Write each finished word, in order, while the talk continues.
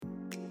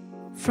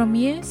From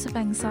years of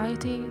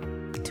anxiety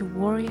to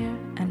warrior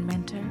and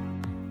mentor,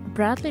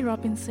 Bradley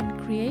Robinson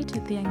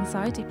created the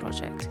Anxiety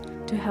Project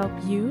to help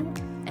you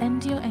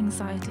end your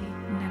anxiety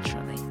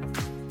naturally.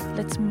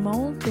 Let's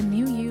mold the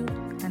new you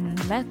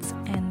and let's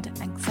end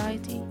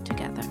anxiety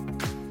together.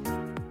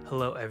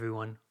 Hello,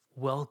 everyone.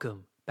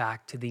 Welcome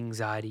back to the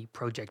Anxiety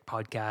Project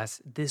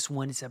podcast. This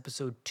one is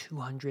episode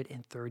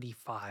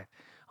 235.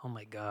 Oh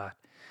my God.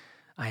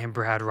 I am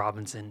Brad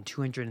Robinson,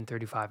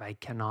 235. I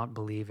cannot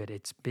believe it.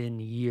 It's been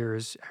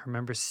years. I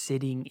remember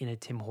sitting in a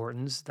Tim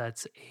Hortons,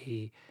 that's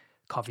a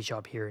coffee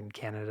shop here in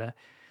Canada.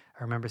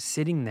 I remember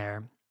sitting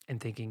there and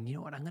thinking, you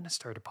know what, I'm going to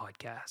start a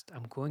podcast.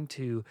 I'm going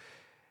to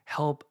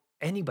help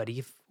anybody.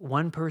 If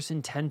one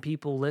person, 10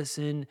 people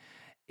listen,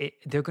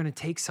 they're going to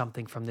take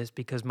something from this,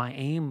 because my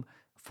aim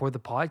for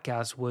the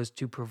podcast was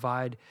to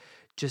provide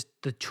just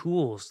the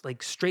tools,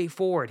 like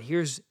straightforward.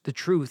 Here's the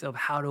truth of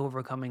how to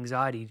overcome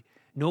anxiety.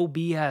 No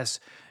BS,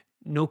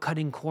 no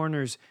cutting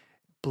corners,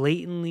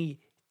 blatantly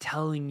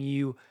telling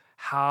you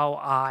how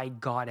I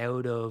got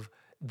out of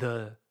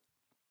the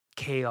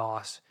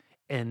chaos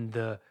and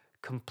the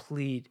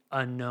complete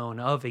unknown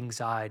of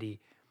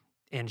anxiety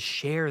and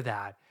share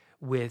that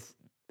with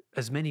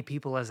as many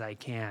people as I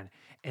can.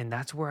 And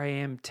that's where I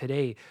am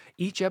today.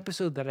 Each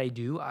episode that I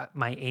do,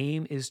 my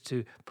aim is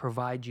to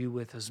provide you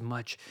with as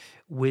much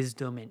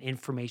wisdom and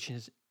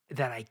information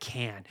that I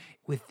can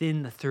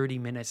within the 30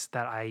 minutes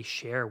that I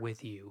share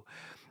with you.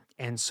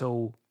 And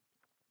so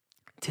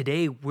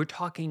today we're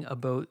talking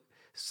about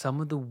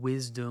some of the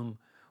wisdom.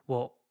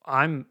 Well,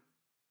 I'm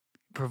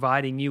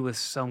providing you with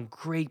some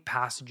great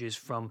passages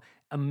from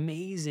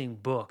amazing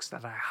books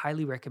that I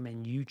highly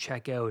recommend you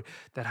check out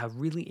that have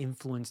really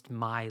influenced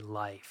my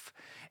life.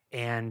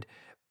 And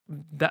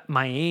that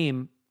my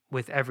aim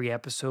with every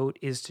episode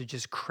is to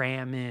just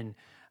cram in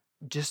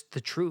just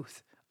the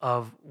truth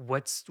of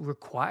what's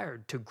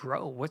required to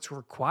grow, what's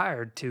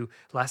required to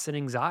lessen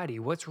anxiety,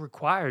 what's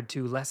required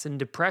to lessen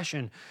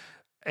depression.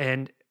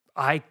 And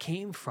I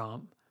came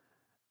from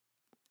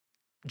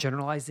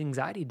generalized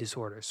anxiety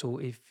disorder. So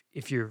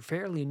if you're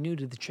fairly new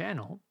to the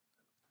channel,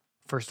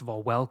 first of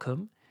all,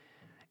 welcome.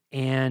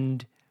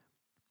 And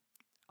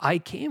I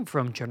came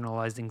from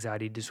generalized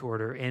anxiety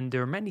disorder, and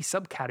there are many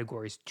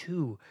subcategories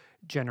to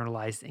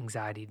generalized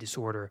anxiety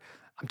disorder.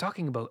 I'm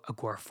talking about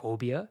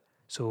agoraphobia,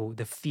 so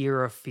the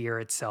fear of fear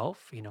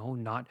itself,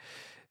 not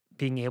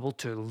being able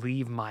to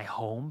leave my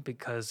home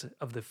because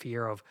of the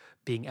fear of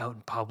being out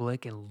in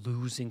public and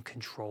losing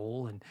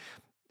control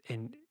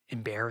and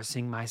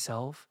embarrassing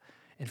myself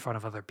in front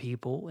of other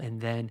people.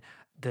 And then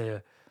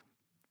the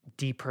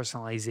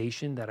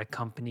depersonalization that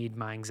accompanied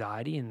my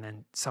anxiety, and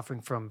then suffering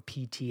from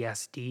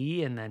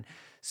PTSD, and then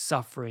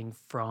suffering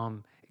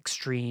from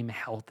extreme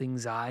health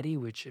anxiety,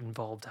 which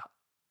involved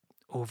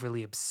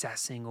overly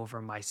obsessing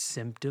over my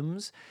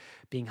symptoms,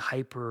 being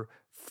hyper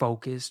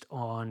focused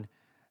on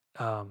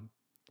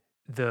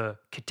the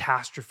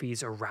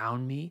catastrophes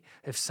around me.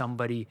 If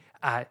somebody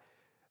at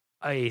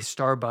a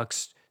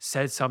Starbucks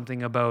said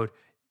something about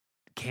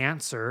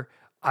cancer,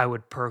 I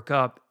would perk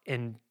up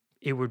and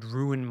it would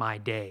ruin my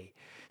day.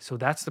 So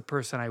that's the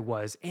person I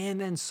was. And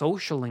then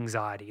social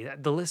anxiety,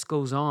 the list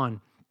goes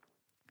on.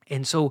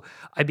 And so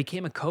I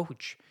became a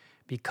coach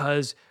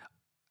because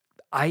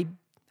I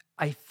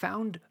I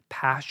found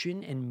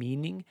passion and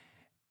meaning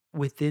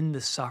within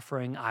the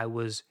suffering I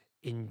was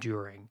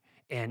enduring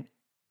and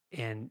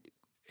and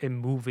and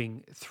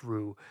moving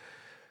through.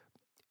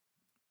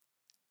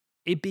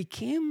 It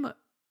became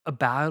a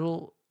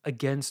battle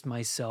against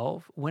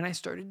myself when I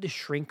started to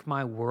shrink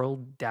my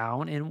world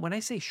down. And when I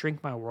say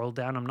shrink my world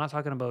down, I'm not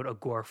talking about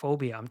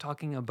agoraphobia. I'm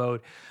talking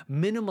about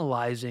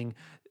minimalizing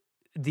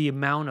the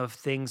amount of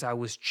things I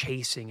was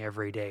chasing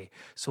every day.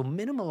 So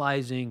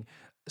minimalizing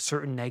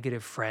certain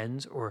negative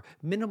friends, or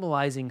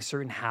minimalizing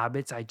certain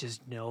habits I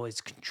just know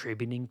is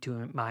contributing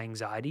to my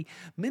anxiety,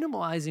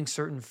 minimalizing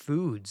certain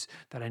foods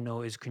that I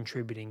know is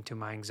contributing to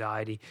my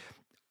anxiety.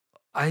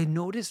 I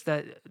noticed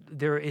that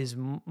there is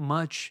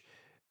much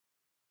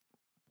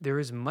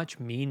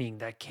meaning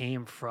that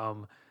came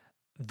from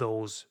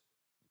those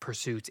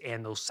pursuits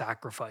and those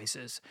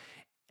sacrifices.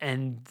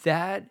 And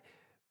that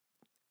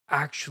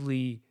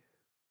actually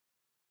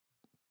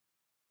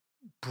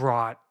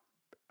brought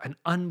an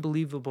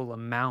unbelievable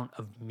amount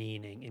of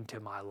meaning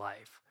into my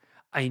life.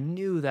 I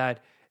knew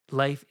that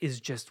life is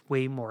just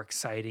way more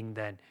exciting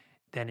than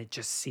it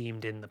just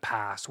seemed in the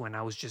past, when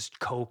I was just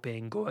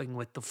coping, going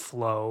with the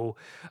flow,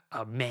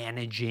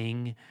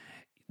 managing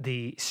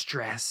the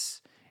stress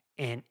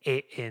and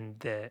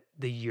the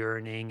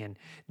yearning, and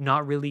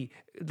not really,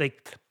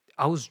 like,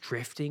 I was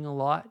drifting a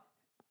lot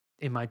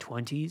in my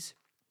 20s,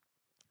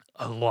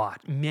 a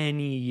lot,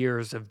 many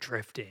years of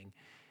drifting.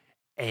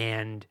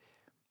 And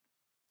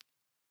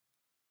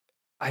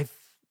I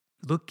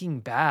looking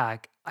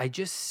back, I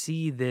just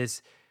see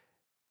this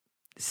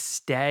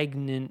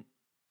stagnant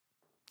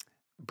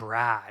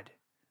Brad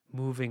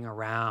moving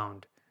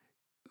around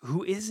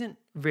who isn't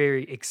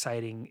very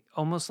exciting,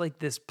 almost like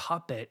this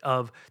puppet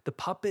of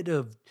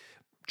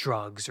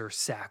drugs or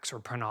sex or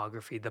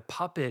pornography, the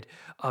puppet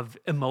of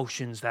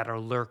emotions that are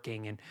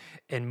lurking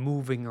and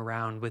moving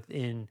around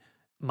within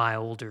my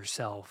older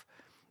self.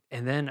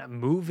 And then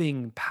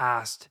moving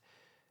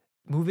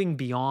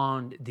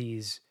beyond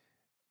these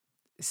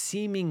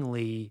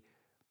seemingly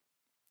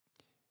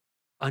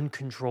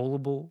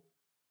uncontrollable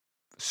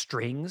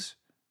strings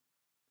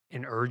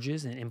and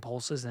urges and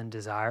impulses and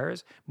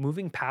desires,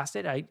 moving past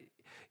it,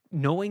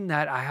 knowing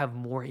that I have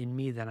more in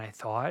me than I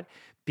thought,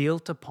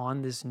 built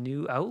upon this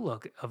new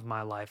outlook of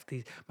my life.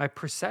 My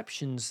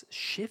perceptions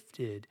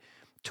shifted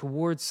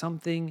towards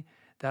something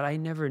that I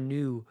never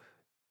knew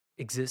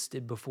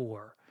existed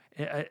before.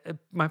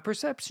 My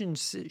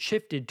perceptions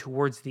shifted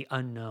towards the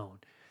unknown.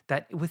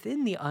 That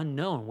within the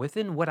unknown,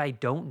 within what I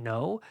don't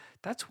know,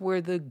 that's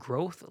where the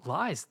growth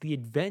lies. The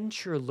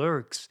adventure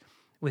lurks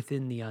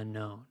within the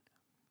unknown.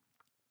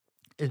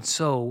 And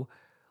so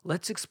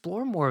let's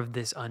explore more of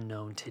this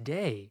unknown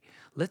today.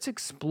 Let's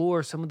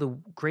explore some of the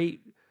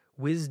great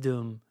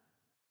wisdom,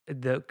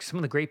 some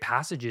of the great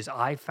passages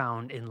I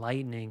found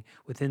enlightening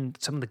within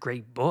some of the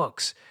great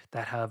books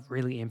that have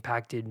really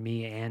impacted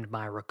me and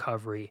my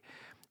recovery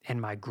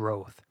and my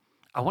growth.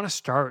 I want to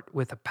start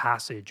with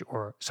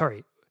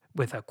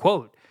with a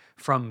quote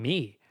from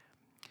me.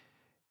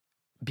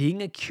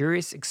 Being a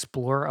curious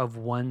explorer of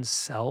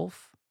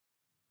oneself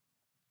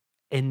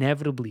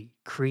inevitably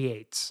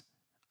creates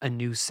a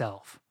new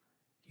self.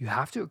 You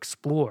have to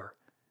explore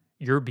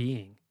your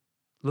being.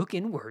 Look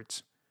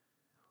inwards.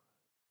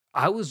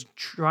 I was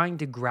trying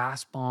to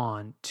grasp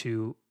on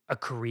to a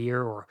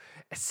career or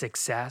a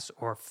success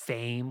or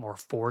fame or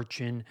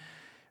fortune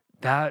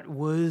that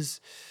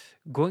was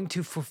going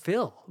to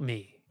fulfill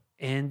me.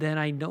 And then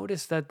I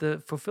noticed that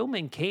the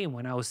fulfillment came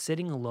when I was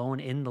sitting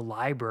alone in the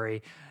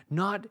library,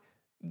 not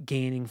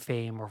gaining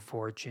fame or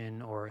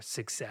fortune or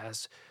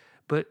success,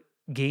 but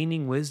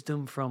gaining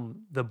wisdom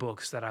from the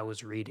books that I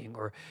was reading,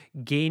 or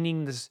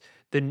gaining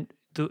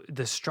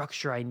the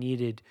structure I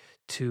needed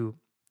to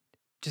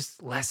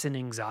just lessen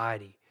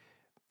anxiety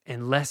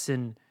and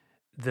lessen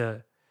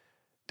the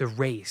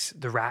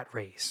the rat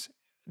race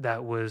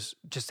that was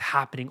just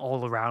happening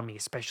all around me,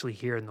 especially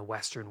here in the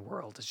Western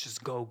world. It's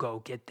just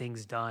go, get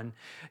things done.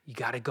 You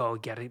got to go,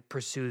 got to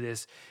pursue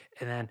this.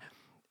 And then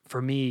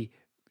for me,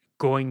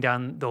 going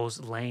down those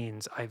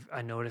lanes,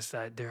 I noticed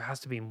that there has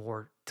to be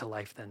more to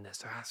life than this.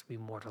 There has to be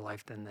more to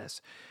life than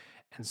this.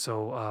 And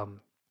so,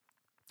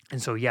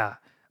 yeah,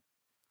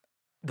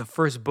 the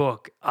first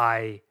book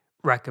I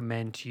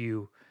recommend to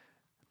you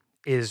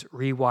is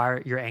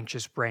Rewire Your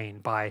Anxious Brain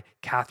by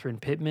Catherine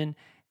Pittman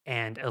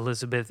and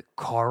Elizabeth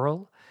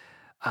Carrel.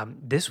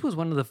 This was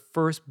one of the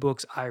first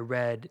books I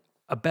read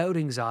about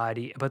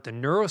anxiety, about the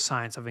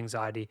neuroscience of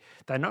anxiety,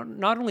 that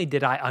not only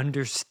did I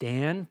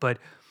understand, but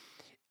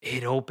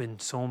it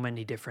opened so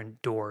many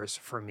different doors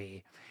for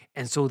me.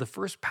 And so the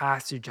first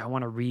passage I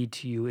want to read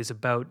to you is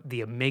about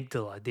the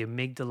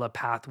amygdala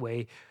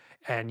pathway.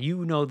 And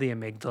you know the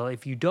amygdala.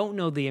 If you don't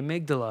know the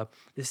amygdala,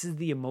 this is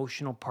the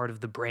emotional part of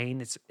the brain.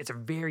 It's a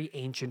very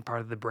ancient part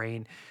of the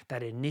brain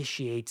that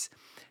initiates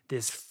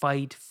this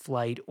fight,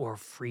 flight, or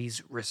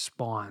freeze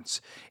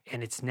response.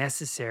 And it's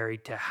necessary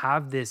to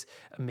have this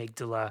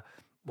amygdala,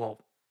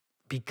 well,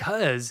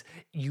 because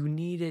you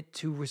need it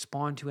to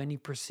respond to any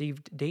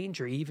perceived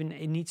danger. Even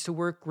it needs to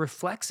work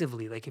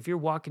reflexively. Like if you're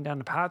walking down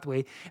a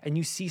pathway and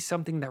you see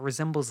something that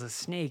resembles a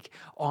snake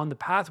on the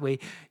pathway,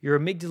 your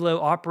amygdala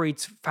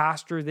operates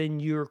faster than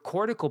your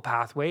cortical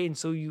pathway. And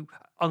so you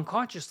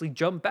unconsciously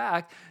jump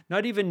back,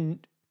 not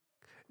even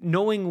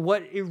knowing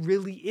what it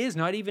really is,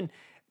 not even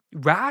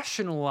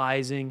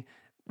rationalizing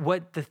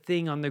what the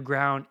thing on the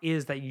ground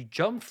is that you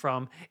jumped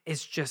from.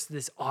 It's just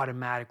this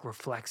automatic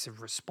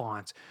reflexive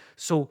response.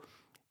 So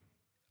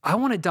I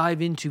want to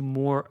dive into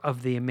more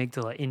of the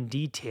amygdala in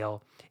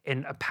detail,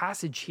 and a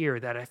passage here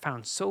that I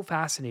found so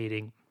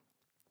fascinating,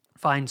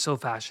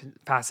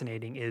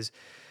 is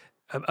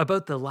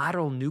about the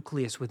lateral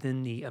nucleus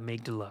within the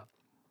amygdala.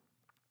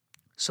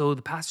 So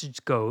the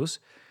passage goes,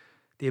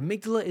 the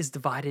amygdala is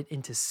divided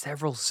into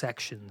several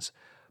sections,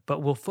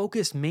 but we'll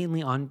focus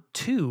mainly on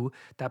two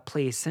that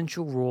play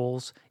essential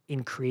roles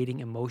in creating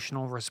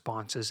emotional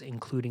responses,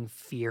 including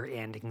fear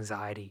and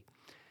anxiety.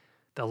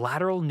 The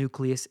lateral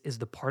nucleus is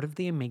the part of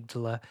the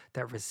amygdala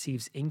that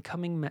receives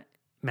incoming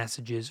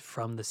messages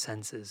from the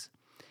senses.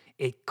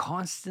 It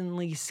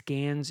constantly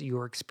scans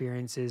your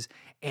experiences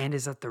and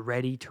is at the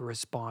ready to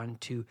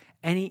respond to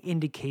any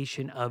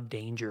indication of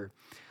danger.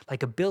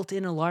 Like a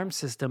built-in alarm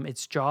system,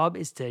 its job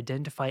is to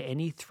identify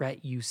any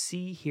threat you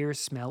see, hear,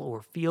 smell,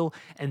 or feel,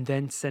 and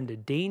then send a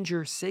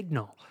danger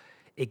signal.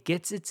 It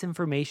gets its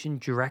information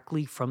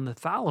directly from the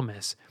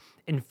thalamus.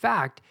 In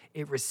fact,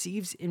 it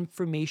receives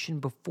information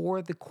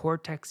before the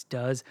cortex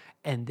does,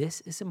 and this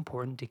is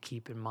important to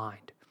keep in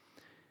mind.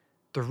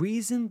 The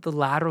reason the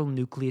lateral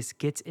nucleus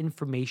gets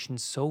information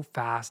so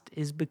fast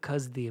is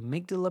because the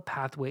amygdala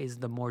pathway is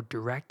the more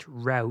direct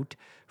route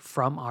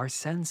from our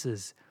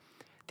senses.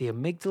 The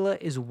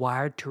amygdala is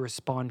wired to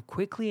respond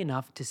quickly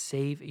enough to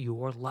save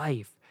your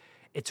life.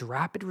 Its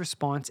rapid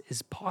response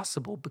is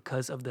possible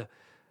because of the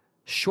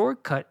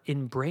shortcut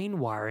in brain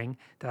wiring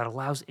that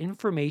allows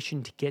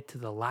information to get to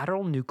the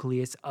lateral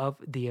nucleus of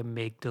the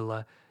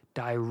amygdala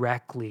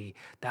directly.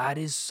 That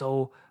is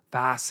so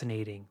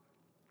fascinating.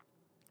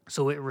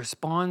 So it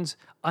responds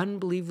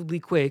unbelievably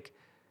quick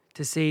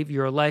to save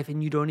your life,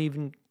 and you don't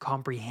even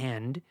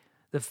comprehend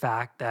the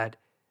fact that,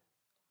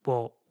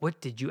 well,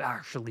 what did you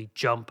actually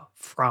jump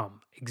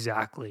from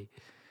exactly?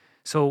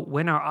 So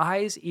when our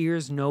eyes,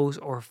 ears, nose,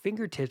 or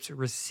fingertips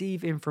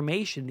receive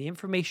information, the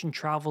information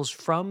travels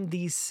from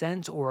these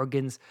sense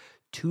organs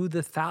to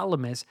the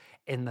thalamus,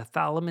 and the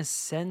thalamus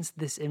sends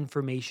this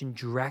information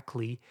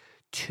directly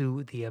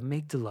to the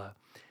amygdala.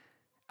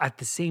 At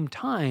the same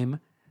time,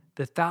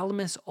 the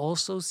thalamus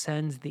also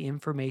sends the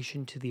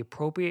information to the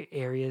appropriate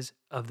areas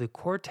of the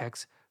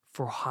cortex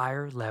for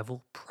higher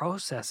level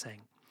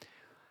processing.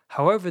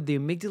 However, the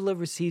amygdala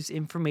receives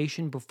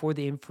information before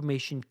the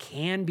information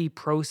can be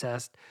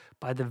processed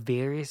by the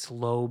various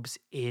lobes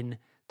in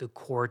the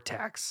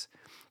cortex.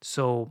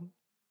 So,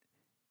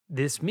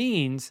 this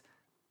means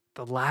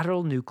the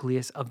lateral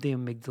nucleus of the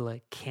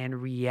amygdala can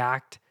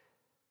react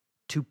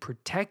to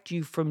protect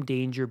you from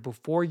danger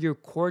before your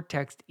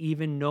cortex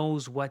even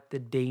knows what the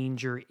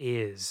danger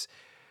is.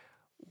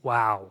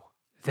 Wow,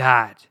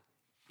 that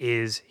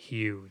is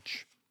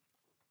huge.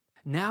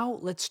 Now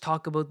let's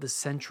talk about the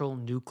central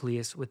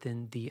nucleus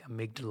within the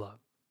amygdala.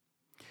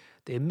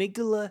 The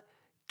amygdala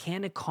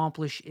can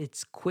accomplish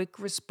its quick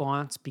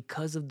response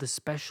because of the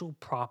special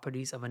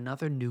properties of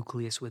another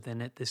nucleus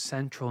within it, the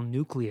central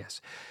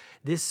nucleus.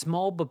 This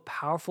small but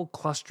powerful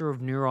cluster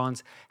of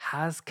neurons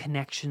has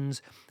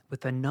connections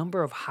with a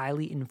number of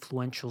highly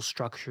influential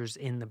structures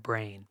in the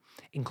brain,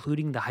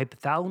 including the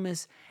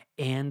hypothalamus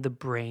and the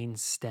brain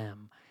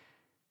stem.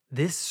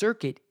 This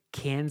circuit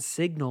can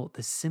signal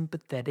the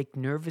sympathetic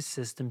nervous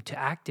system to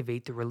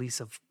activate the release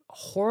of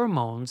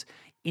hormones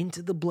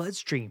into the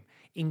bloodstream,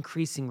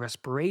 increasing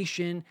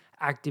respiration,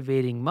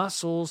 activating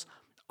muscles,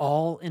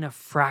 all in a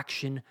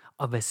fraction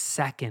of a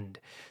second.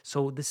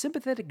 So the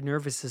sympathetic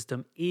nervous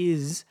system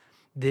is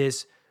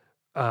this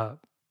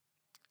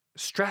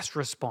stress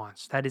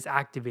response that is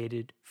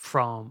activated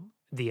from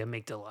the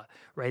amygdala,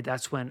 right?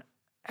 That's when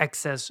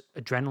excess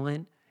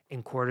adrenaline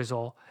and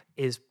cortisol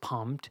is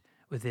pumped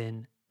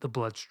within the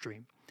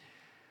bloodstream.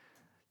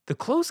 The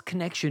close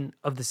connection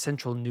of the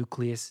central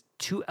nucleus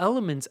to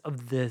elements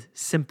of the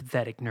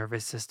sympathetic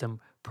nervous system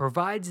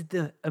provides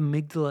the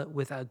amygdala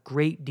with a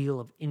great deal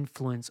of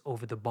influence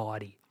over the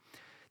body.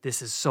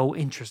 This is so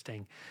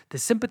interesting. The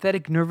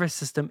sympathetic nervous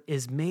system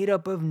is made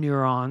up of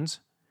neurons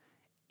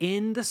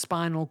in the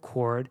spinal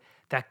cord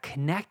that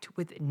connect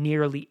with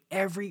nearly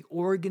every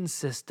organ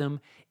system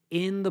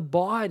in the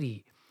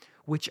body,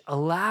 which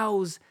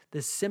allows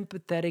the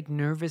sympathetic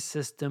nervous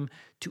system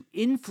to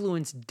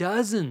influence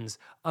dozens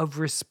of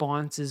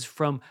responses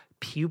from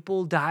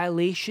pupil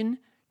dilation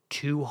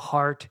to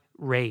heart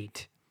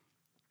rate.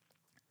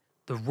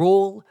 The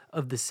role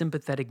of the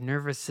sympathetic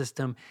nervous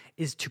system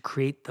is to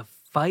create the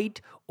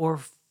fight or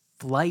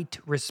flight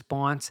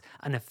response,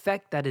 an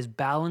effect that is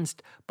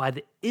balanced by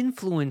the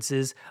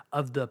influences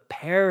of the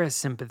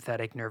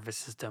parasympathetic nervous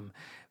system,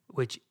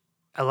 which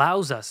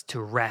allows us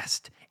to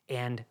rest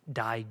and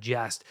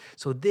digest.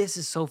 So this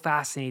is so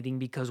fascinating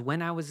because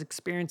when I was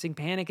experiencing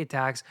panic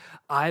attacks,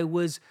 I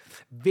was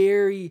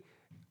very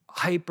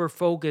hyper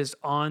focused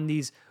on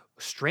these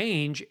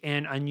strange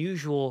and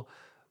unusual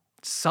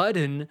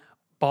sudden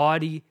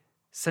body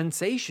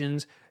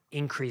sensations,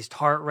 increased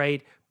heart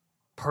rate,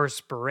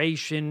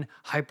 perspiration,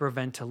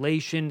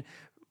 hyperventilation,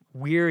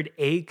 weird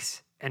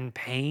aches and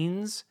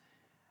pains,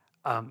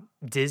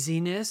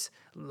 dizziness,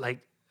 like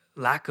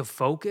lack of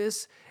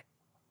focus.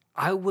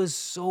 I was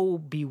so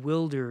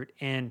bewildered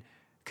and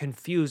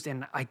confused.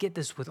 And I get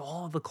this with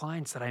all the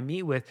clients that I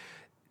meet with.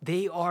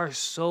 They are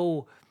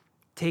so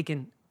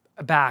taken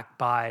aback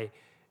by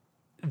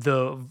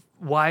the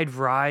wide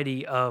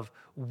variety of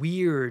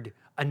weird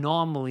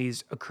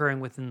anomalies occurring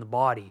within the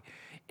body.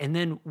 And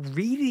then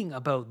reading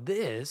about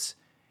this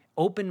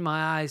opened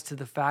my eyes to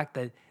the fact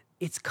that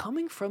it's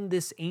coming from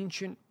this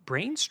ancient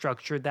brain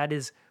structure that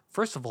is,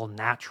 first of all,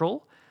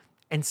 natural.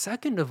 And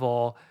second of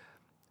all,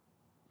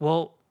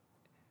 well,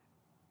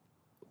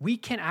 we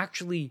can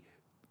actually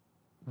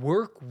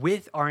work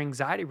with our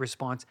anxiety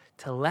response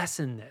to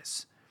lessen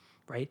this,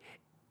 right?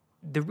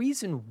 The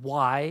reason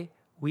why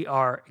we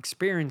are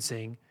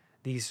experiencing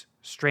these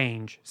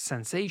strange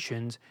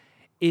sensations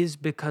is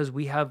because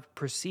we have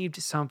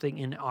perceived something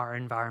in our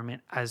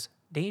environment as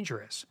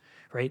dangerous,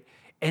 right?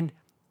 And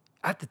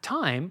at the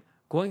time,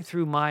 going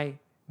through my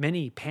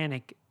many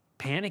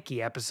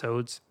panicky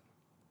episodes,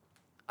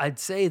 I'd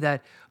say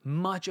that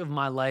much of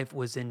my life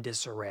was in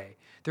disarray.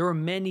 There were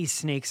many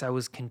snakes I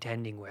was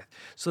contending with.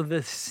 So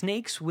the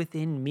snakes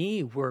within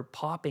me were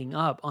popping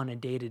up on a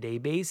day-to-day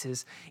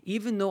basis,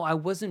 even though I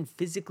wasn't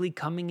physically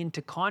coming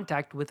into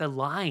contact with a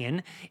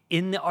lion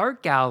in the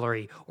art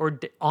gallery or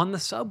on the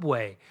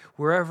subway,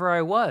 wherever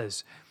I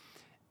was.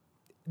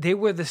 They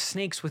were the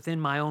snakes within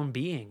my own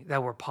being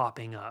that were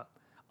popping up.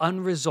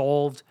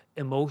 Unresolved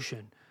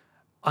emotion,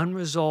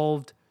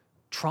 unresolved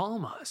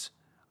traumas,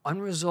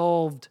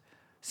 unresolved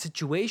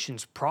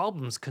situations,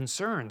 problems,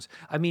 concerns.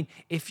 I mean,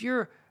 if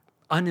you're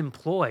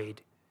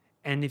unemployed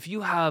and if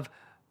you have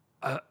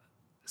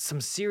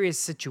some serious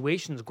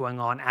situations going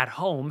on at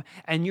home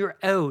and you're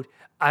out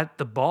at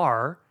the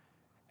bar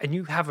and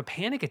you have a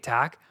panic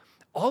attack,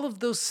 all of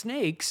those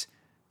snakes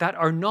that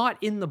are not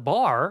in the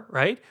bar,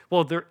 right?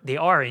 Well, they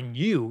are in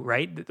you,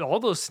 right? All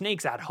those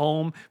snakes at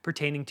home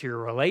pertaining to your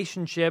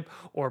relationship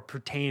or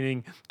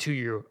pertaining to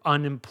your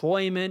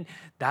unemployment,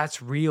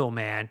 that's real,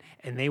 man.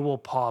 And they will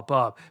pop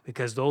up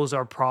because those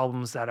are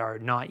problems that are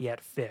not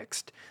yet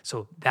fixed.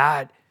 So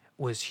that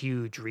was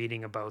huge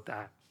reading about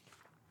that.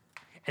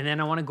 And then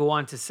I want to go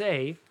on to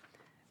say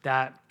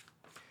that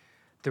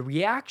the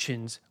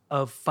reactions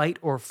of fight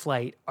or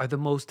flight are the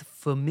most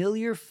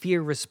familiar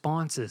fear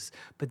responses,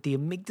 but the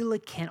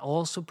amygdala can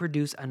also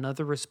produce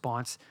another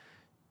response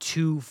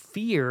to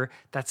fear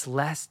that's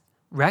less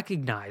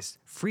recognized,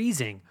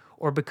 freezing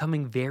or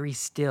becoming very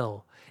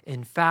still.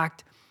 In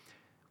fact,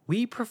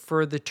 we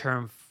prefer the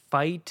term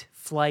fight,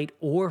 flight,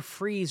 or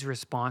freeze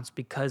response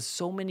because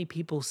so many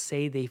people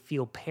say they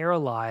feel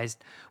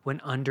paralyzed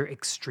when under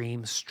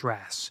extreme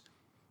stress,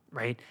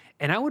 right?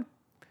 And I would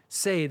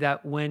say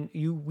that when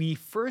we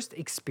first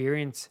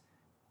experience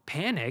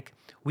panic,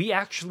 we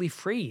actually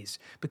freeze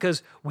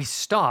because we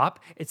stop.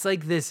 It's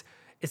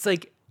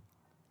like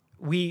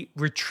we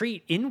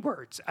retreat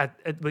inwards.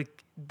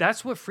 Like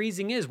that's what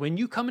freezing is. When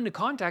you come into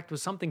contact with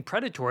something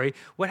predatory,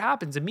 what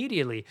happens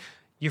immediately?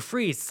 You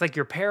freeze. It's like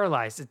you're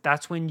paralyzed.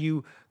 That's when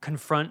you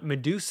confront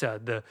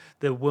Medusa,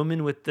 the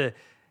woman with the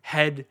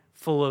hair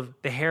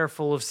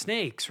full of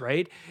snakes,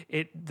 right?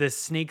 The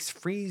snakes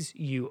freeze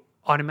you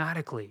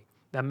automatically.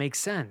 That makes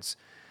sense.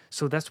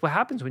 So that's what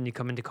happens when you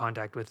come into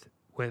contact with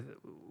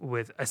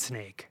a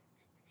snake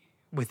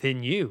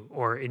within you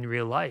or in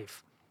real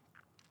life.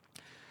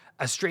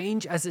 As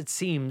strange as it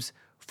seems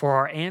for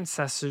our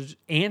ancestors,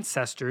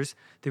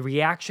 the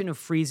reaction of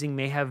freezing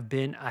may have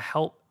been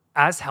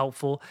as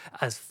helpful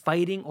as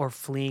fighting or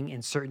fleeing in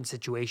certain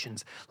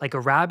situations, like a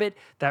rabbit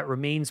that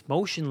remains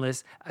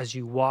motionless as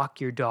you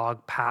walk your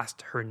dog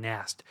past her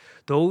nest.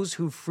 Those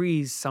who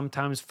freeze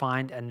sometimes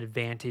find an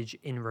advantage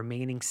in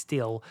remaining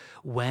still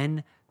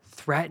when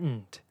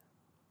threatened.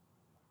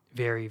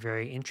 Very,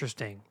 very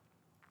interesting.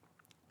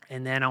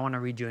 And then I want to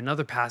read you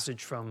another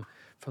passage from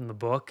the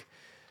book.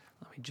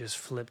 Let me just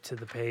flip to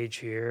the page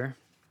here.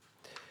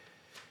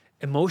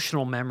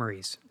 Emotional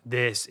memories.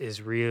 This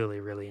is really,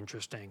 really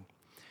interesting.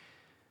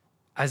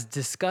 As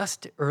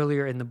discussed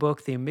earlier in the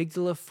book, the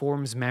amygdala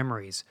forms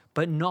memories,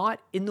 but not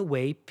in the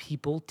way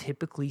people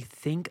typically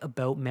think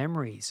about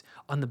memories.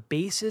 On the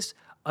basis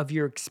of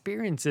your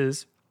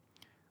experiences,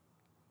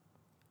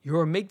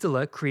 your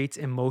amygdala creates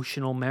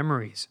emotional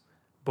memories,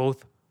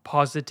 both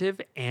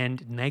positive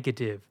and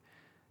negative,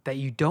 that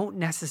you don't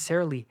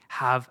necessarily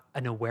have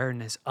an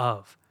awareness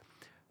of.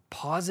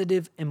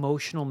 Positive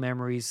emotional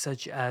memories,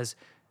 such as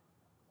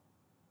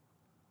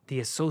the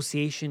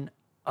association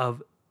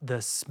of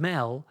the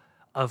smell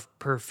of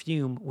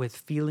perfume with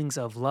feelings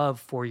of love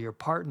for your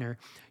partner,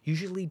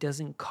 usually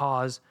doesn't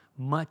cause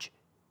much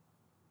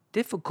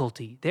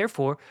difficulty.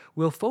 Therefore,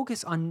 we'll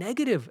focus on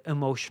negative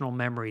emotional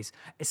memories,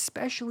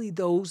 especially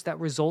those that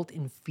result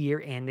in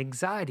fear and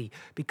anxiety,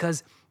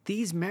 because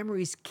these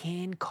memories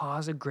can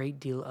cause a great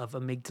deal of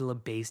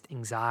amygdala-based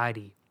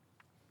anxiety.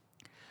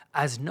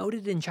 As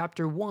noted in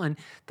Chapter 1,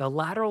 the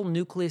lateral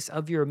nucleus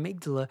of your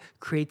amygdala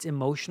creates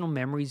emotional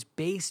memories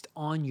based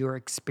on your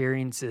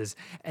experiences,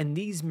 and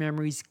these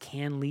memories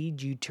can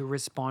lead you to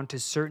respond to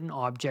certain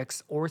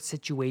objects or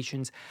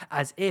situations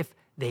as if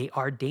they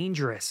are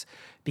dangerous.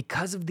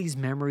 Because of these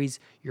memories,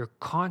 you're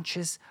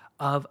conscious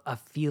of a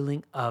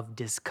feeling of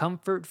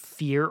discomfort,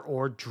 fear,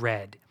 or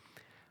dread.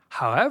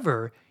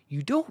 However,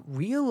 you don't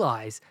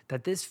realize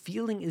that this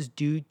feeling is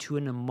due to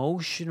an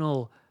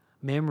emotional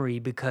memory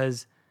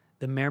because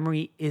the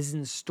memory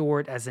isn't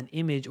stored as an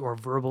image or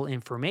verbal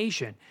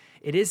information.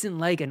 It isn't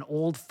like an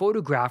old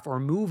photograph or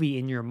movie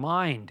in your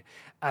mind,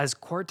 as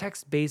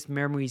cortex-based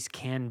memories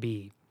can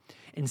be.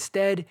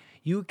 Instead,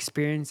 you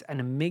experience an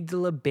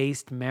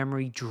amygdala-based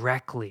memory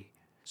directly.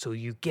 So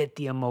you get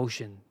the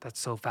emotion. That's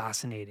so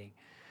fascinating.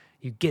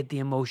 You get the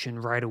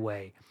emotion right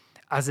away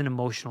as an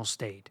emotional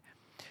state.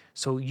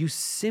 So you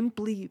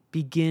simply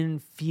begin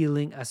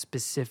feeling a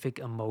specific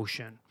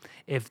emotion.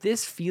 If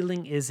this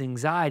feeling is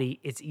anxiety,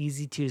 it's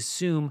easy to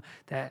assume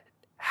that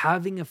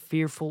having a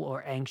fearful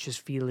or anxious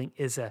feeling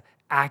is an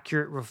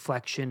accurate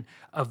reflection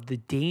of the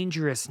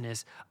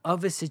dangerousness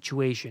of a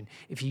situation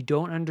if you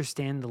don't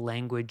understand the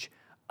language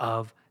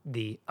of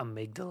the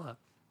amygdala.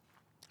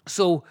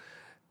 So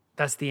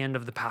that's the end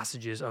of the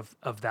passages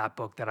of that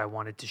book that I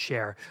wanted to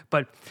share.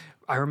 But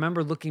I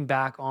remember looking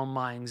back on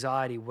my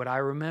anxiety. What I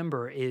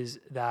remember is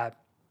that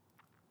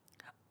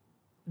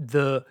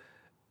the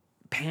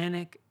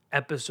panic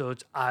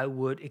episodes I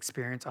would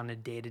experience on a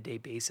day-to-day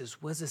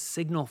basis was a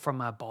signal from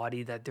my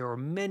body that there were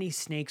many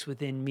snakes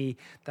within me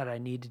that I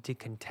needed to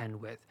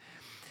contend with.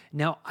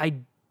 Now,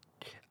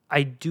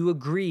 I do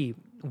agree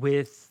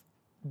with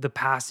the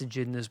passage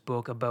in this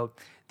book about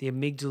the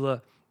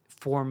amygdala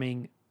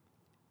forming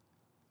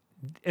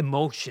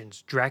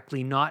emotions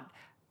directly, not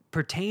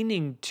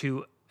pertaining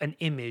to an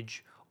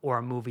image or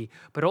a movie,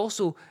 but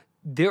also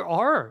there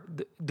are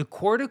the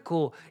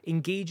cortical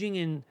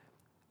engaging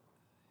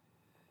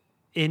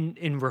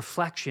in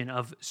reflection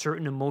of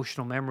certain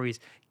emotional memories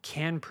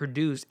can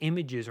produce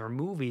images or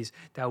movies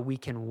that we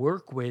can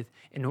work with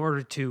in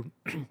order to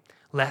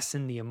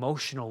lessen the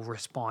emotional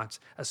response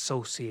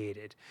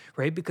associated,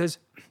 right? Because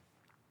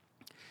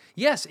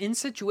yes, in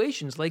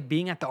situations like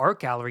being at the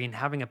art gallery and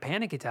having a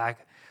panic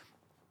attack,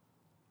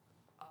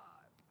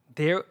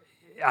 there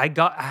I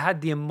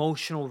had the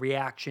emotional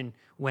reaction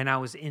when I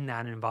was in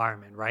that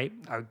environment, right?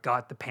 I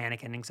got the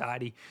panic and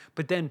anxiety.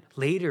 But then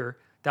later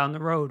down the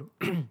road,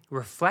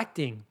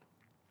 reflecting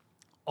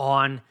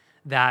on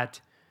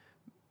that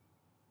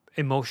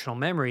emotional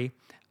memory,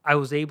 I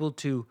was able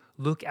to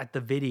look at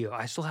the video.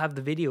 I still have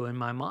the video in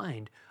my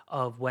mind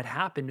of what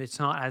happened. It's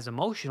not as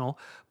emotional,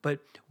 but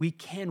we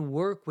can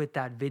work with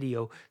that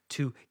video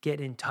to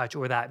get in touch,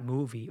 or that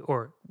movie,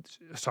 or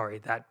sorry,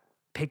 that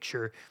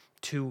picture,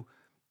 to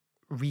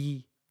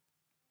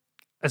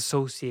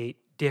reassociate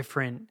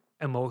different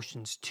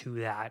emotions to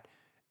that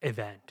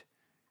event,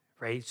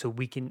 right? So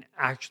we can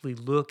actually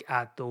look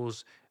at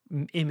those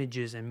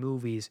images and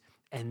movies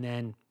and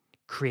then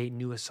create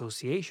new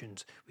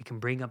associations. We can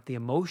bring up the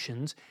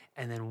emotions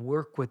and then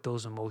work with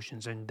those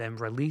emotions and then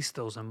release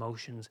those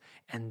emotions.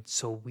 And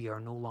so we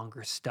are no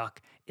longer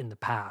stuck in the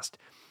past.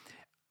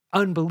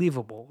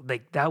 Unbelievable.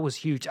 Like, that was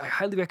huge. I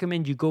highly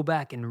recommend you go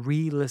back and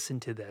re-listen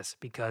to this,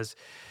 because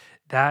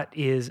that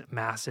is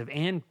massive.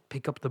 And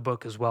pick up the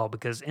book as well,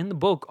 because in the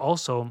book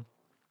also,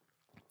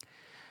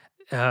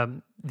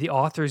 the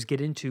authors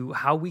get into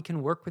how we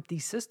can work with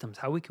these systems,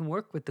 how we can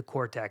work with the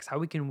cortex, how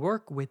we can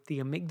work with the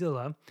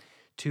amygdala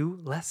to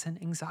lessen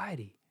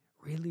anxiety.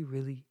 Really,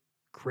 really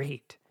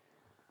great.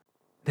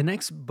 The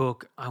next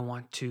book I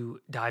want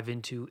to dive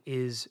into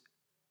is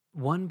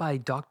one by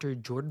Dr.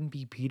 Jordan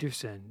B.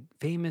 Peterson,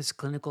 famous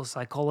clinical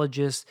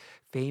psychologist,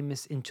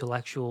 famous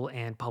intellectual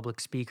and public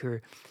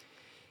speaker.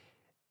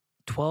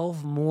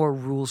 12 More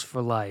Rules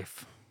for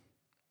Life.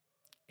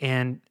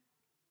 And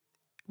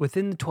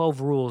within the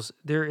 12 rules,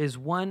 there is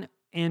one,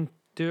 and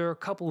there are a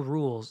couple of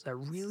rules that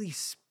really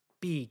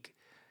speak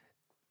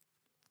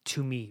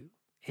to me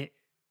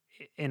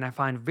and I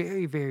find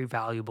very, very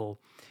valuable.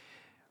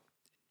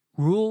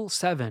 Rule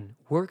 7,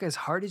 work as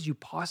hard as you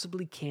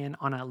possibly can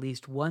on at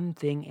least one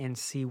thing and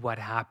see what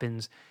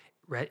happens.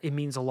 It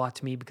means a lot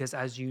to me because,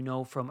 as you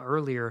know from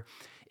earlier,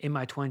 in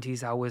my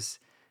 20s, I was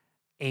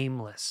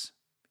aimless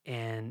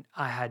and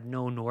I had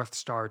no North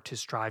Star to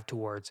strive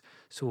towards.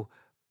 So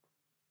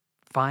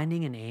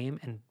finding an aim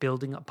and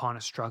building upon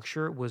a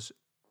structure was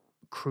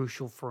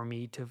crucial for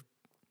me to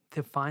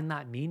find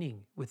that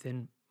meaning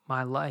within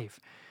my life.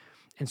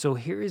 And so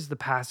here is the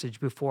passage.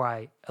 Before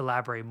I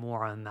elaborate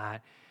more on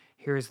that,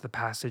 here is the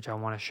passage I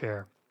want to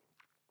share.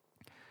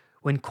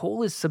 When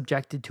coal is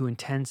subjected to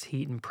intense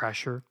heat and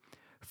pressure,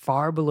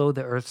 far below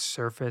the Earth's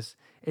surface,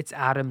 its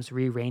atoms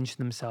rearrange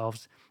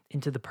themselves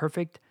into the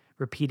perfect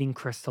repeating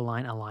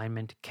crystalline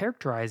alignment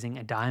characterizing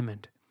a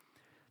diamond.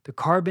 The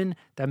carbon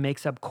that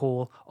makes up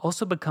coal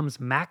also becomes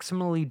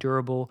maximally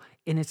durable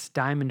in its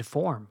diamond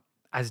form,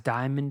 as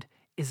diamond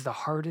is the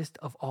hardest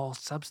of all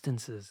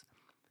substances.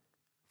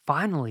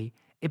 Finally,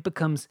 it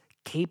becomes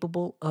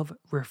capable of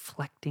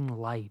reflecting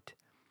light.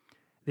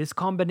 This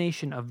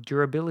combination of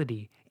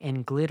durability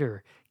and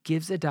glitter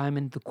gives a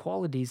diamond the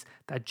qualities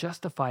that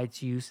justify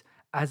its use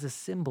as a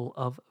symbol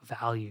of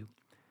value.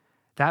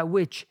 That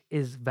which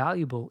is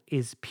valuable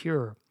is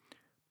pure,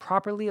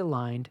 properly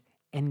aligned,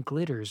 and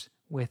glitters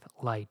with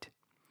light.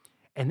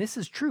 And this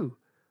is true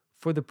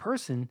for the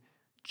person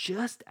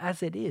just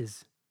as it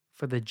is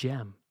for the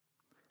gem.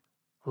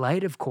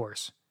 Light, of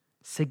course,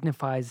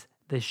 signifies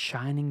the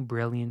shining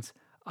brilliance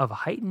of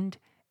heightened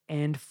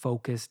and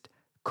focused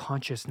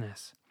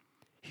consciousness.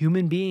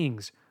 Human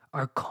beings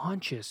are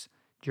conscious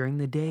during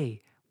the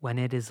day when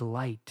it is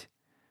light.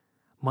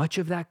 Much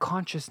of that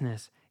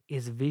consciousness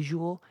is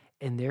visual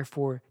and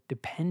therefore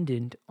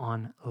dependent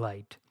on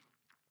light.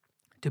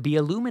 To be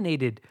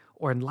illuminated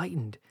or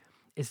enlightened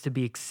is to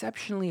be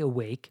exceptionally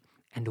awake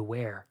and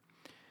aware,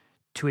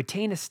 to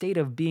attain a state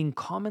of being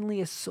commonly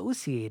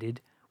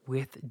associated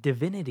with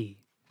divinity.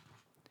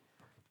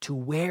 To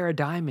wear a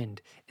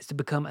diamond is to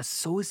become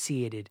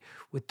associated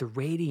with the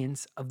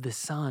radiance of the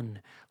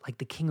sun, like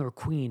the king or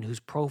queen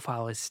whose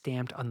profile is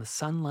stamped on the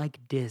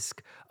sun-like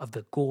disc of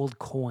the gold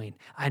coin,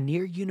 a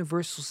near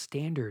universal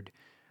standard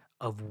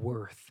of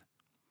worth.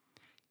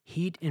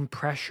 Heat and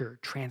pressure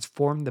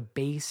transform the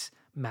base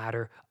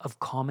matter of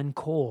common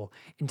coal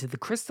into the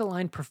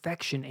crystalline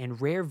perfection and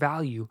rare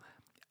value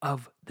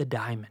of the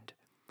diamond.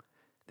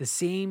 The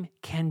same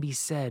can be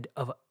said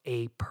of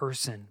a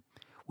person.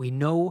 We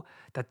know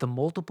that the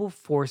multiple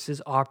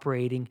forces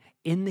operating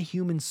in the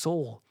human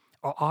soul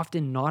are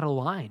often not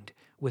aligned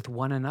with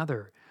one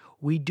another.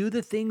 We do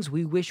the things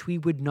we wish we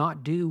would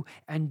not do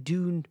and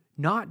do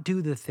not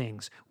do the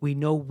things we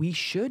know we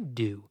should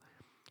do.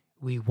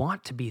 We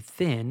want to be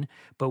thin,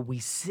 but we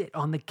sit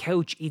on the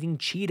couch eating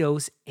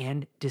Cheetos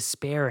and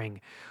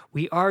despairing.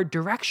 We are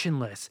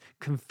directionless,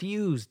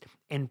 confused,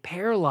 and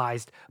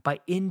paralyzed by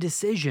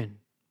indecision.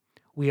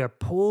 We are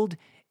pulled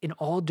in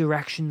all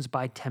directions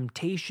by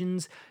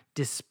temptations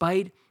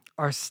despite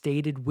our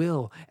stated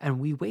will, and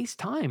we waste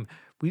time.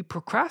 We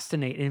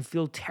procrastinate and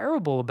feel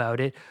terrible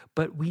about it,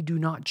 but we do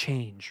not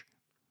change.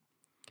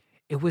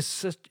 It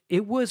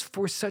was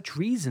for such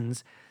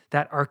reasons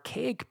that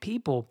archaic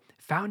people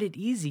found it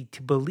easy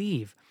to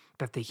believe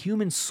that the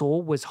human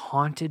soul was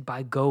haunted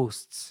by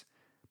ghosts,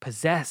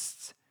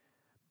 possessed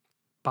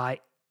by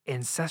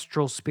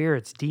ancestral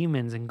spirits,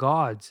 demons, and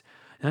gods,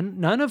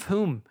 none of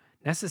whom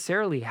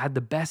necessarily had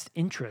the best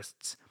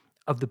interests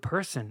of the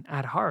person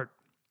at heart.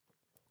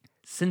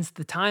 Since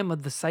the time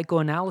of the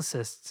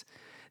psychoanalysts,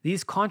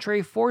 these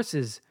contrary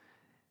forces,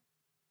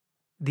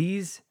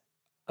 these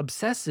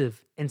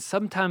obsessive and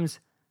sometimes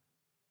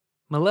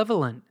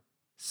malevolent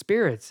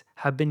spirits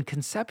have been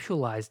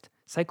conceptualized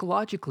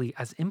psychologically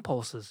as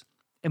impulses,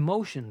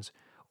 emotions,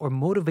 or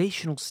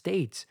motivational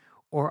states,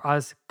 or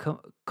as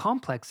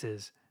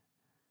complexes,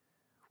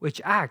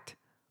 which act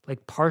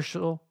like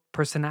partial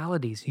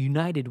personalities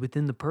united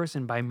within the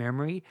person by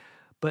memory,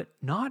 but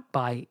not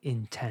by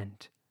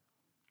intent.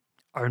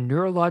 Our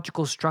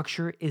neurological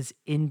structure is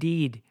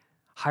indeed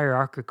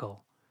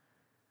hierarchical.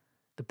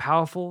 The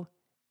powerful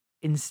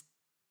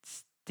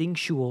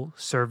instinctual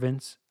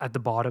servants at the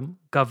bottom,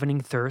 governing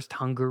thirst,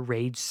 hunger,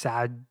 rage,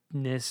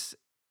 sadness,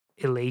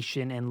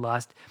 elation, and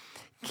lust,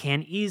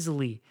 can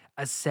easily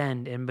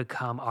ascend and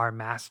become our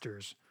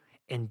masters,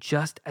 and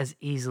just as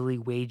easily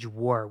wage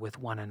war with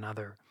one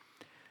another.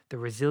 The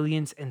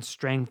resilience and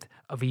strength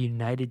of a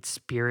united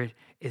spirit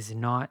is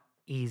not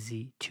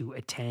easy to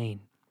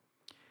attain.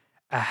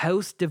 A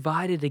house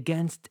divided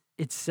against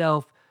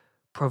itself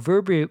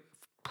proverbially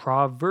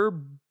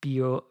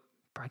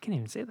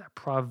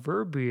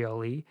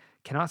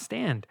cannot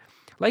stand.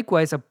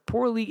 Likewise, a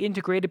poorly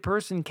integrated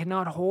person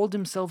cannot hold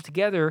himself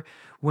together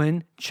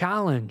when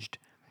challenged.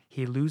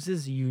 He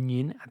loses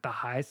union at the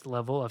highest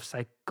level of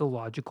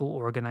psychological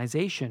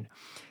organization.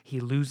 He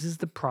loses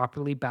the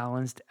properly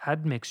balanced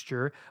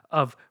admixture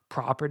of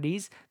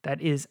properties that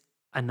is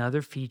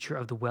another feature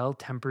of the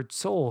well-tempered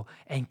soul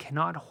and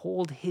cannot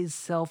hold his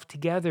self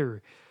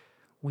together.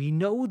 We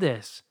know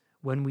this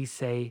when we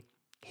say,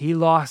 he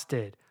lost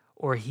it,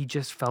 or he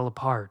just fell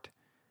apart.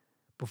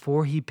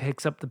 Before he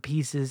picks up the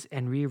pieces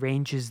and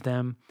rearranges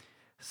them,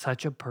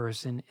 such a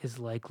person is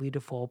likely to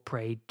fall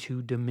prey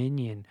to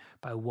dominion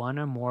by one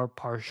or more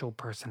partial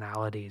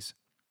personalities.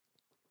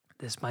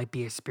 This might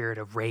be a spirit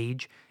of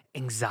rage,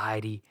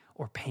 anxiety,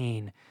 or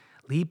pain,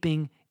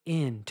 leaping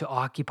in to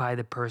occupy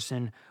the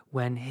person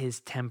when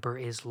his temper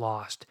is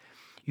lost.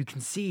 You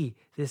can see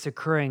this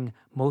occurring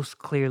most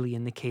clearly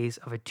in the case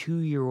of a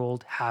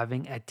 2-year-old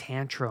having a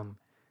tantrum.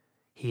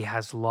 He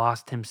has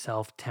lost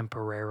himself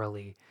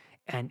temporarily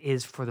and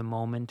is for the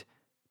moment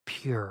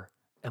pure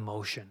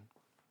emotion.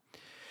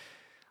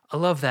 I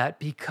love that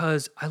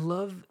because I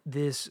love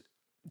this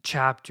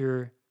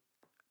chapter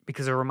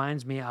because it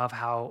reminds me of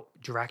how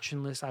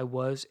directionless I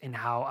was and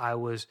how I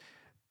was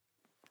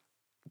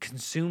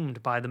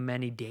consumed by the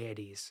many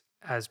deities,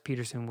 as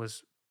Peterson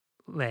was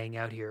laying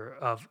out here,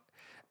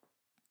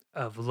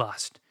 of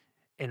lust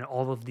and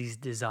all of these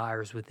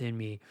desires within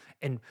me,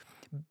 and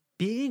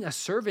being a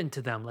servant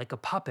to them like a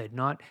puppet,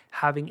 not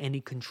having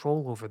any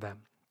control over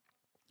them.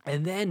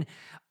 And then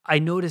I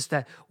noticed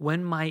that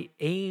when my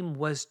aim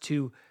was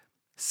to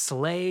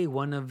slay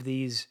one of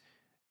these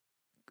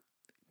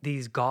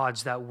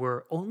gods that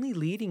were only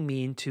leading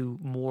me into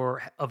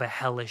more of a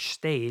hellish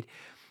state,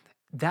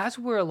 that's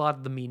where a lot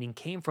of the meaning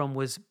came from,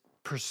 was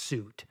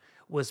pursuit,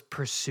 was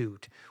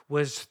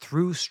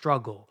through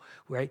struggle,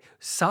 right?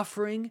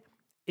 Suffering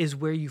is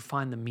where you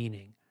find the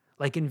meaning.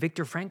 Like in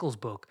Viktor Frankl's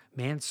book,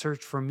 Man's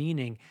Search for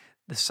Meaning,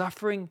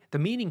 the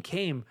meaning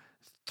came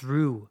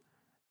through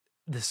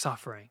the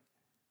suffering.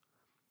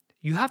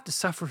 You have to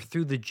suffer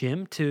through the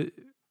gym to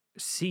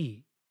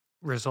see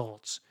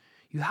results.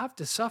 You have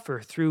to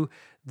suffer through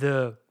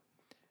the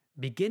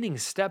beginning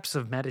steps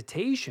of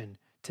meditation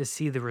to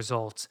see the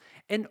results.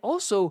 And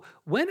also,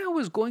 when I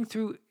was going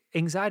through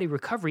anxiety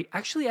recovery,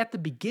 actually at the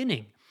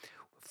beginning,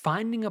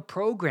 finding a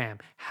program,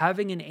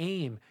 having an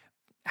aim,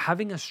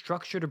 having a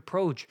structured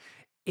approach,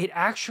 it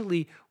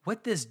actually,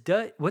 what this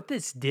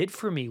did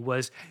for me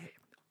was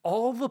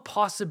all the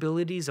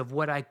possibilities of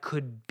what I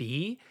could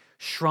be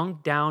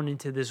shrunk down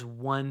into this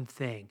one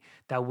thing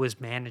that was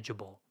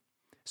manageable.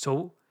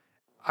 So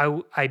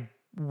I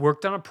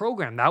worked on a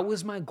program. That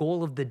was my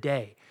goal of the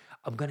day.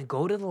 I'm going to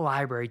go to the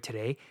library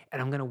today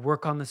and I'm going to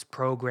work on this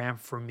program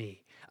for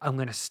me. I'm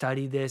going to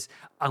study this.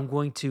 I'm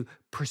going to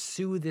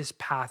pursue this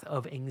path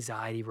of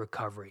anxiety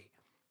recovery.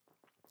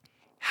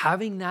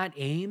 Having that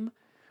aim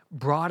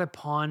brought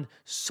upon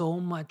so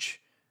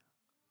much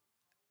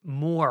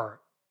more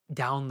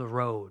down the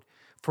road.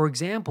 For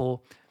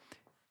example,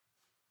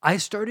 I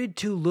started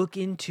to look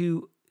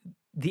into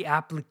the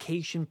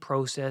application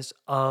process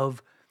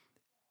of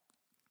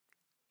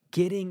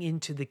getting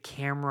into the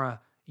camera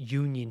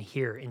union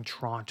here in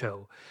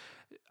Toronto.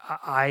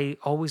 I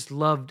always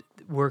loved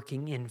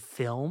working in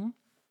film,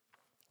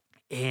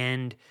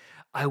 and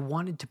I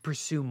wanted to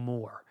pursue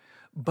more.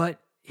 But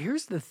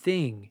here's the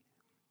thing.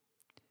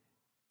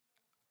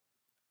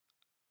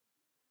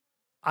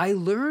 I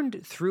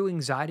learned through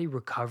anxiety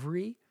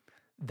recovery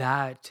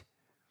that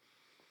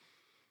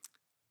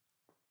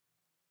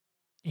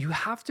you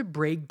have to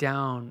break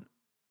down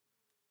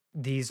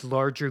these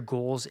larger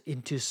goals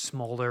into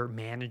smaller,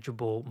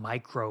 manageable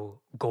micro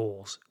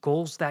goals,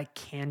 goals that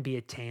can be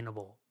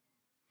attainable.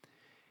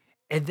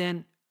 And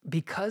then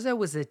because I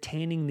was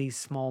attaining these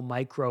small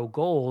micro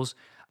goals,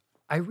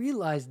 I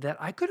realized that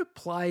I could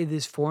apply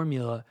this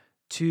formula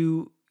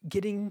to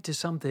getting to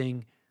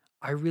something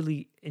I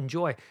really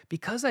enjoy.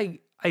 Because I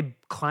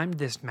climbed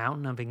this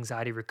mountain of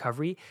anxiety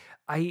recovery,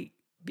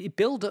 it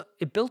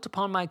built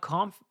upon my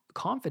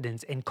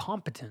confidence and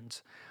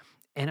competence.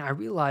 And I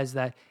realized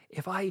that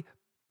if I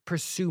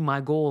pursue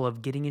my goal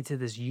of getting into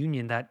this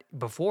union that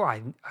before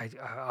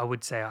I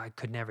would say I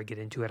could never get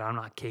into it. I'm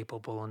not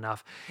capable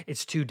enough.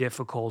 It's too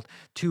difficult,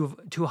 too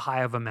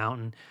high of a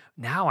mountain.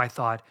 Now I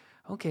thought,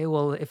 okay,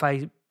 well, if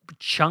I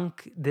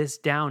chunk this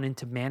down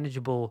into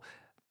manageable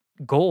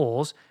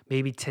goals,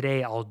 maybe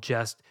today I'll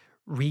just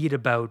read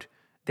about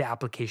the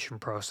application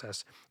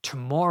process.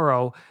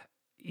 Tomorrow,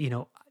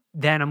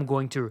 then I'm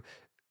going to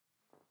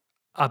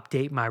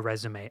update my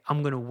resume.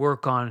 I'm going to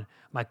work on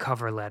my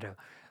cover letter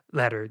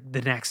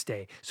the next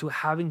day. So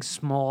having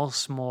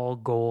small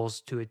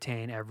goals to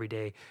attain every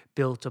day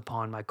built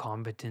upon my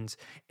competence,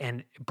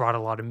 and it brought a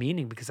lot of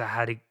meaning because I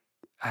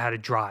had a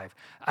drive.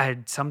 I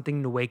had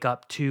something to wake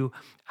up to.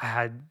 I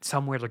had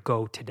somewhere to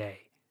go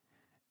today.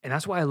 And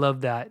that's why I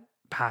love that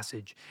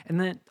passage. And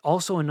then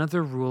also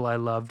another rule I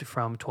loved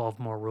from 12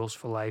 More Rules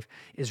for Life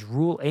is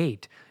Rule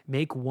 8.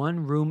 Make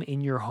one room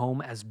in your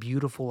home as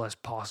beautiful as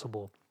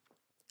possible.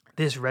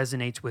 This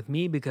resonates with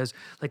me because,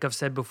 like I've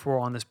said before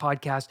on this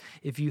podcast,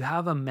 if you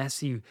have a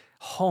messy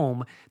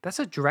home, that's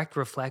a direct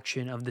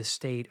reflection of the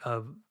state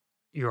of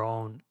your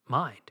own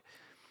mind.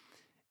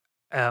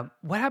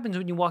 What happens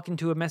when you walk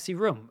into a messy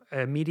room?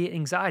 Immediate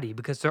anxiety,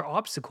 because there are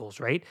obstacles,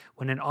 right?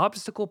 When an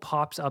obstacle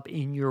pops up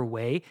in your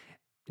way,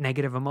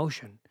 negative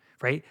emotion,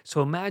 right?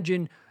 So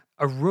imagine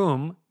a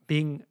room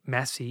being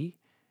messy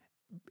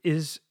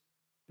is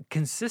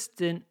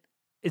consistent.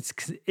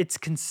 It's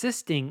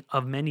consisting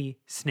of many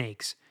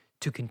snakes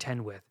to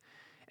contend with.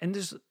 And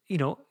there's,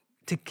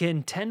 to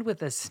contend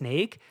with a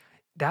snake,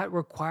 that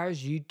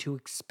requires you to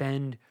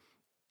expend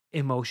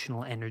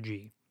emotional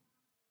energy,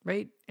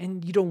 right?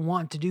 And you don't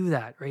want to do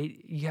that, right?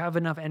 You have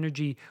enough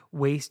energy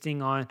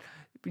wasting on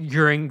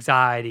your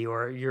anxiety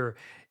or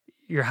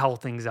your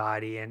health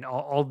anxiety and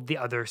all the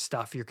other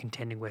stuff you're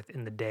contending with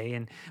in the day.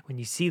 And when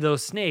you see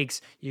those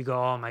snakes, you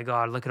go, oh my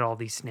God, look at all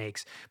these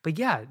snakes. But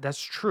yeah, that's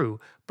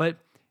true. But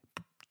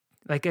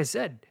like I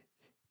said,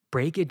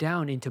 break it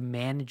down into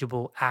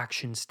manageable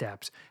action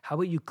steps. How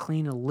about you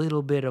clean a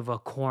little bit of a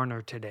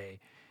corner today?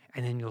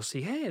 And then you'll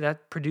see, hey,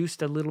 that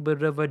produced a little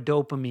bit of a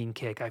dopamine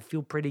kick. I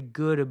feel pretty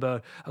good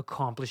about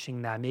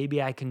accomplishing that.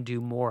 Maybe I can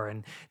do more.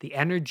 And the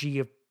energy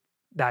of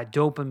that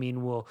dopamine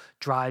will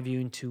drive you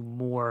into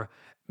more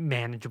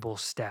manageable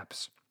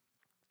steps.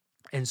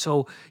 And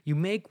so you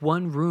make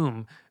one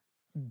room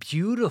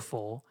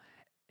beautiful,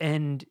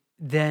 and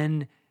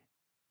then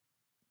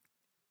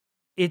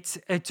it's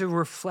a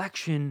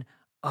reflection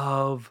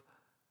of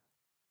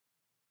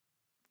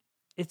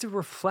it's a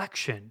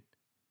reflection.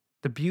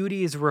 The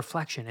beauty is a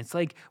reflection. It's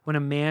like when a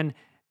man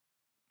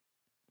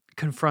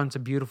confronts a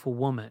beautiful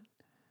woman,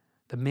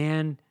 the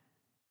man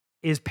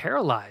is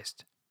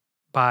paralyzed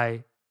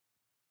by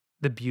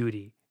the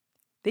beauty.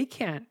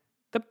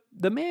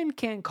 The man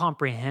can't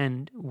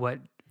comprehend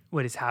what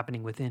is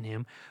happening within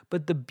him,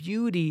 but the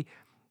beauty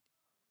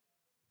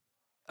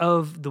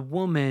of the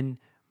woman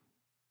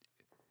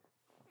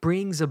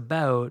brings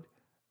about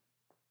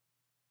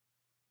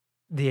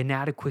the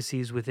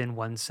inadequacies within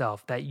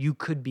oneself, that you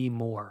could be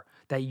more,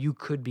 that you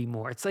could be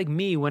more. It's like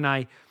me when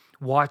I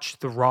watch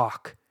The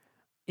Rock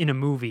in a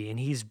movie and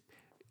he's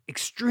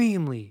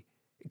extremely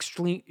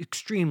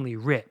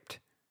ripped,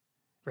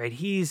 right?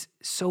 He's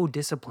so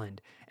disciplined,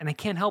 and I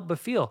can't help but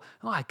feel,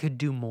 oh, I could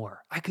do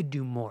more. I could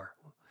do more.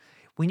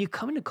 When you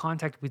come into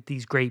contact with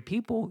these great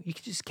people, you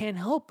just can't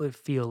help but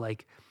feel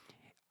like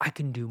I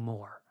can do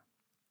more.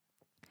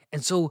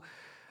 And so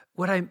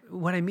what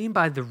I mean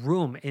by the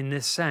room in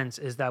this sense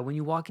is that when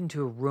you walk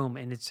into a room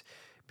and it's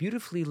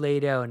beautifully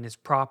laid out and it's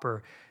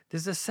proper,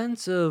 there's a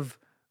sense of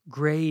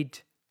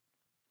great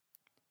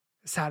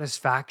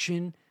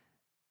satisfaction,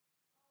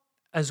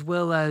 as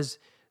well as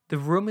the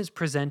room is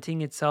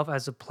presenting itself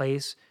as a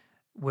place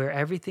where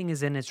everything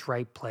is in its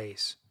right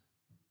place.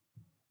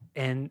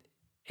 And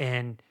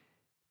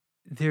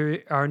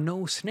there are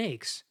no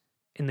snakes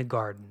in the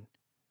garden,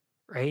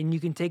 right? And you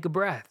can take a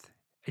breath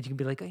and you can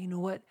be like, oh, you know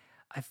what?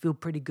 I feel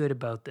pretty good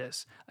about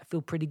this. I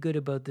feel pretty good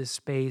about this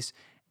space,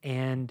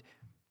 and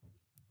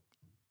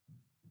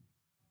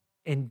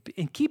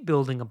keep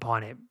building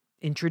upon it.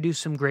 Introduce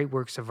some great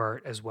works of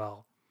art as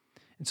well.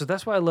 And so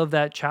that's why I love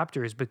that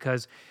chapter, is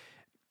because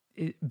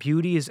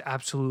beauty is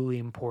absolutely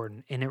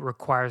important, and it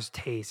requires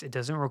taste. It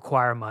doesn't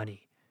require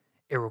money.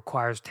 It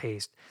requires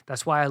taste.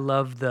 That's why I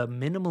love the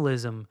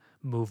minimalism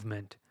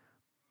movement,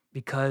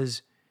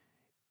 because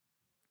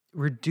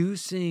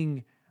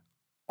reducing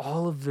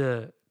all of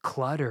the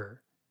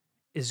clutter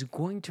is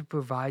going to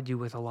provide you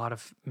with a lot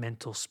of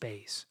mental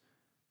space,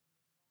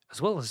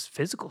 as well as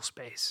physical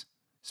space,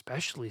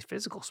 especially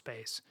physical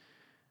space,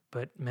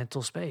 but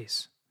mental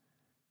space.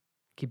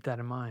 Keep that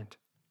in mind.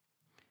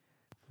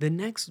 The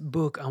next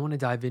book I want to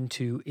dive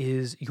into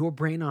is Your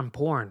Brain on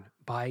Porn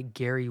by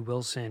Gary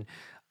Wilson.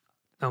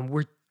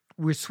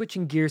 We're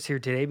switching gears here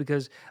today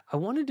because I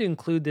wanted to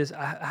include this.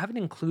 I haven't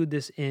included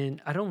this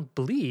in, I don't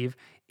believe,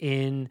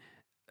 in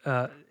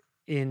the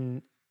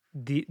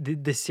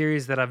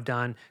series that I've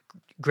done,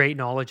 Great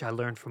Knowledge I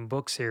Learned from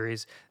Book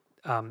series.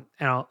 And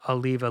I'll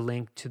leave a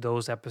link to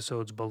those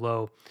episodes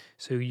below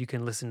so you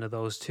can listen to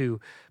those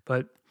too.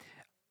 But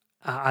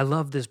I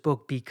love this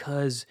book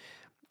because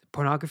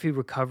pornography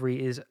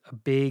recovery is a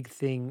big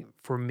thing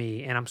for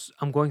me, and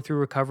I'm going through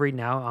recovery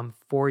now. I'm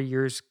 4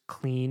 years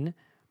clean,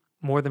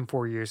 more than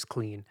 4 years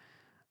clean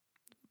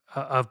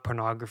of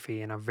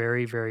pornography, and I'm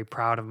very, very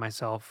proud of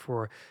myself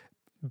for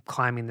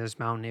climbing this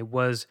mountain. It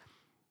was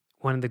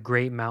one of the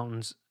great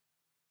mountains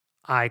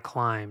I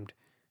climbed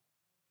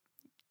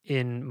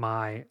in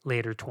my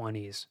later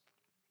 20s,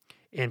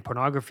 and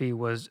pornography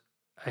was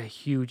a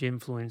huge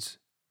influence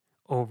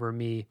over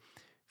me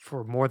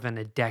for more than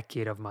a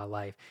decade of my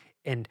life.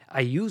 And I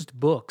used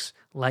books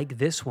like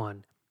this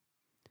one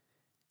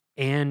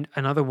and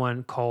another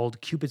one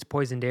called Cupid's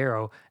Poisoned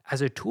Arrow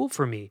as a tool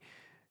for me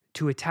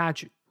to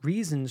attach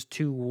reasons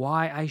to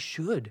why I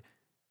should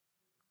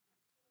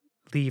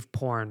leave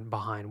porn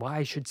behind, why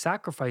I should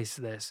sacrifice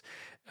this,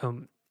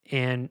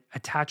 and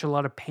attach a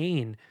lot of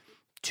pain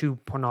to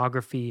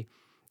pornography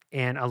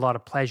and a lot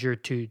of pleasure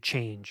to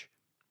change.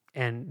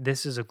 And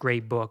this is a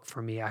great book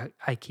for me.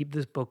 I keep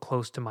this book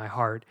close to my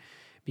heart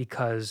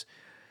because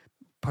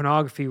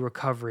pornography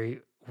recovery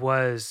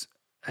was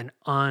an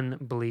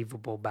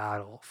unbelievable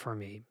battle for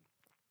me.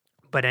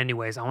 But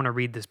anyways, I want to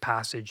read this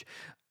passage,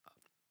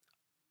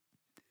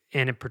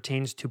 and it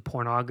pertains to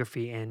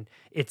pornography and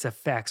its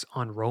effects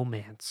on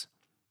romance.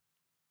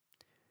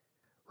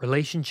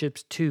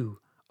 Relationships, too,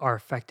 are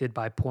affected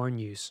by porn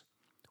use,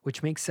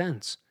 which makes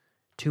sense.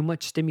 Too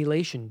much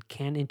stimulation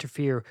can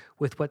interfere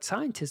with what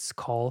scientists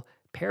call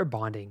pair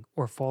bonding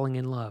or falling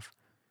in love.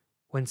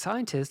 When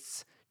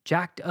scientists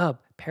jacked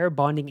up pair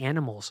bonding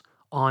animals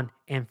on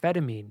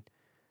amphetamine,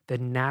 the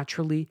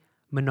naturally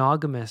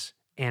monogamous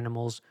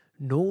animals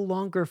no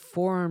longer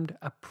formed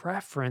a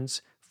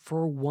preference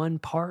for one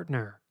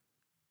partner.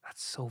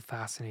 That's so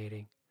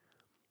fascinating.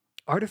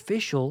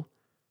 Artificial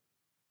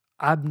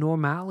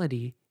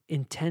abnormality,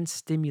 intense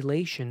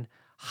stimulation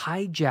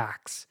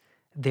hijacks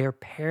their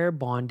pair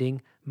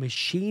bonding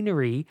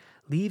machinery,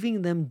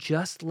 leaving them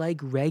just like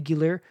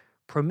regular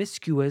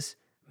promiscuous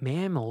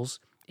mammals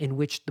in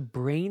which the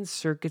brain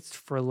circuits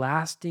for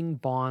lasting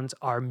bonds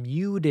are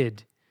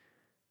muted.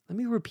 Let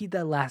me repeat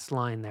that last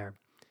line there.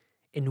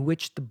 In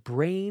which the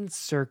brain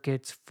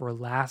circuits for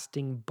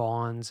lasting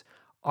bonds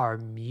are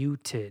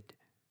muted.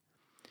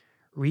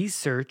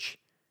 Research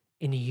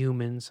in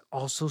humans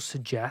also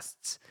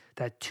suggests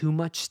that too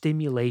much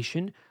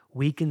stimulation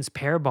weakens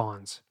pair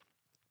bonds.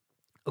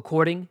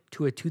 According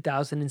to a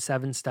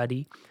 2007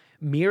 study,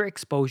 mere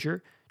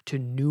exposure to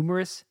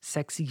numerous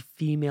sexy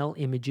female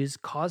images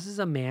causes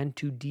a man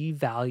to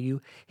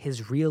devalue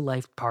his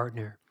real-life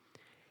partner.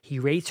 He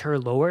rates her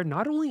lower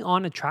not only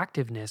on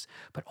attractiveness,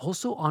 but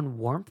also on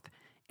warmth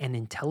and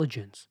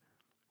intelligence.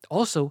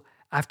 Also,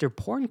 after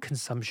porn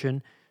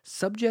consumption,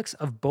 subjects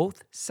of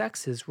both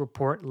sexes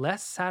report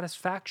less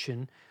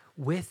satisfaction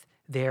with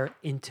their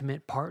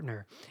intimate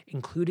partner,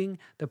 including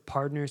the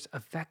partner's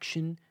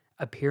affection,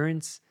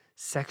 appearance,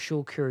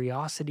 sexual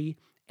curiosity,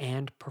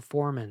 and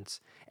performance.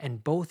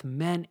 And both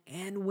men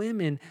and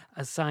women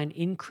assign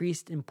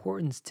increased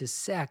importance to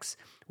sex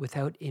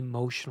without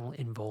emotional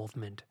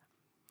involvement.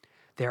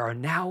 There are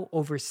now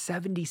over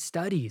 70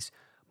 studies,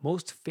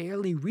 most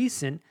fairly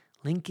recent,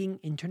 linking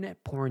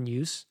internet porn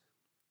use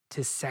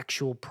to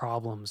sexual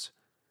problems,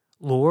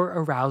 lower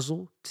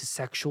arousal to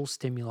sexual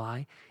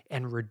stimuli,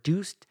 and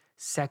reduced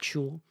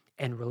sexual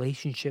and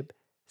relationship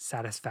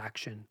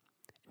satisfaction.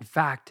 In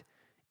fact,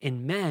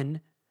 in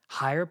men,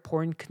 higher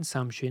porn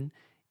consumption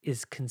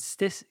is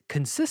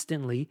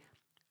consistently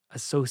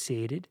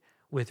associated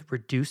with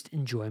reduced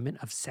enjoyment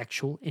of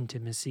sexual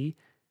intimacy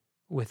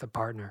with a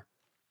partner.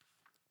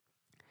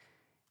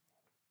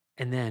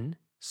 And then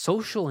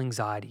social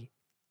anxiety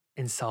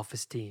and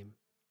self-esteem.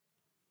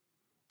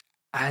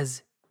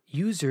 As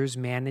users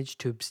manage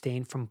to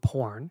abstain from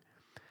porn,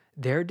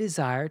 their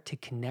desire to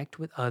connect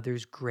with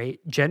others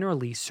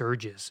generally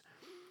surges.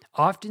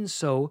 Often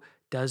so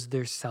does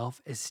their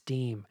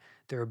self-esteem,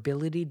 their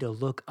ability to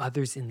look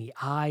others in the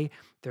eye,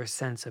 their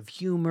sense of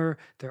humor,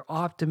 their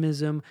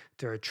optimism,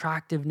 their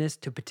attractiveness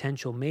to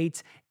potential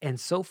mates, and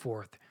so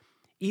forth.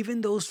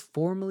 Even those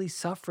formerly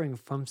suffering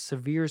from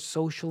severe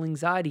social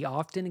anxiety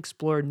often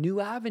explore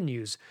new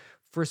avenues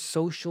for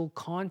social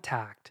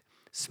contact,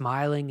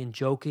 smiling and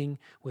joking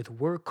with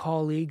work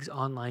colleagues,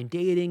 online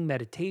dating,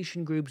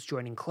 meditation groups,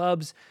 joining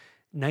clubs,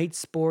 night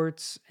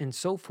sports, and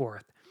so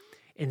forth.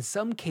 In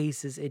some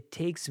cases, it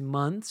takes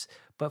months,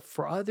 but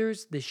for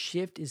others, the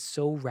shift is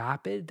so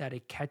rapid that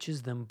it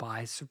catches them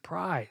by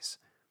surprise.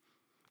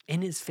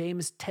 In his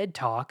famous TED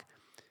Talk,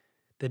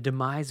 The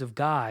Demise of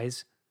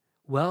Guys,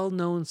 well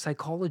known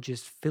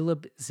psychologist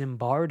Philip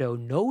Zimbardo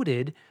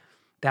noted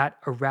that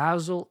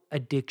arousal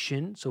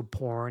addiction, so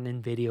porn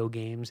and video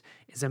games,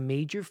 is a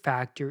major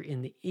factor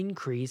in the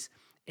increase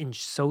in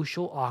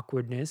social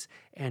awkwardness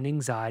and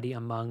anxiety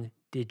among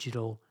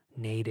digital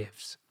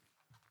natives.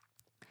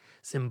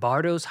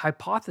 Zimbardo's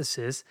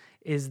hypothesis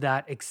is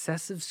that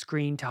excessive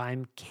screen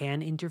time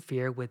can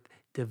interfere with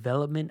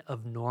development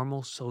of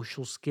normal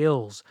social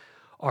skills.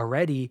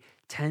 Already,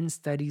 10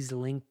 studies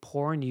link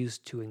porn use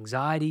to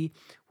anxiety,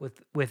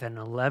 with an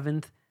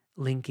 11th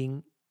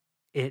linking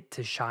it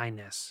to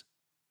shyness.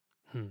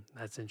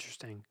 That's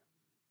interesting.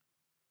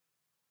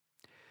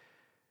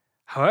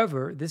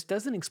 However, this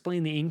doesn't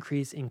explain the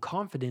increase in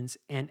confidence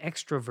and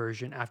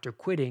extroversion after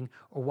quitting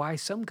or why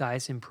some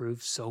guys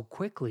improve so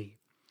quickly.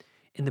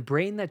 In The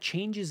Brain That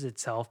Changes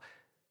Itself,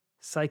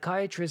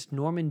 psychiatrist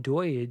Norman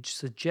Doidge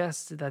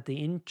suggests that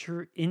the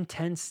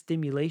intense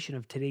stimulation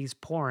of today's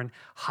porn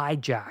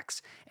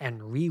hijacks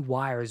and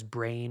rewires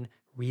brain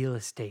real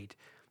estate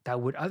that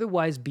would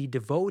otherwise be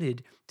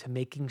devoted to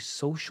making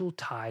social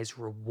ties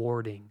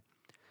rewarding.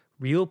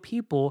 Real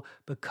people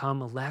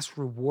become less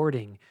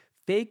rewarding.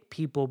 Fake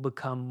people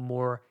become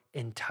more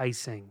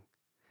enticing.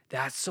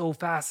 That's so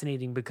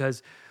fascinating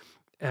because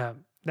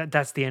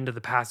that's the end of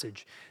the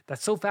passage.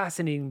 That's so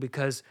fascinating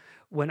because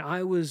when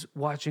I was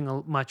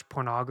watching much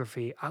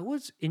pornography, I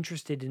was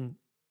interested in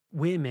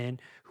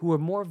women who were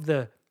more of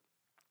the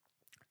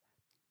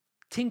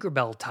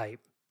Tinkerbell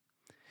type,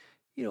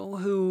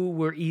 who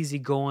were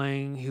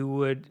easygoing, who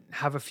would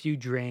have a few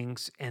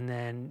drinks and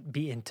then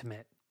be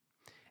intimate.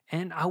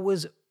 And I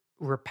was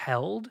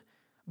repelled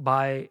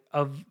by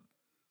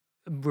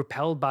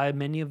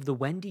many of the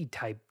Wendy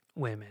type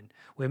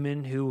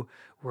women who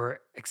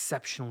were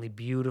exceptionally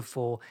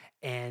beautiful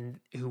and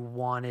who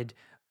wanted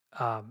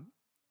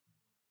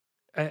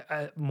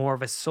more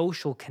of a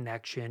social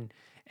connection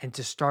and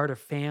to start a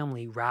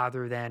family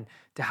rather than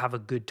to have a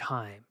good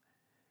time.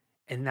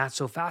 And that's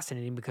so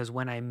fascinating because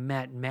when I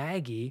met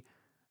Maggie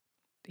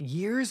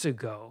years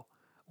ago,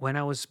 when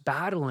I was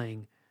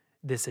battling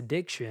this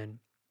addiction,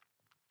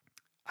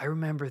 I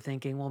remember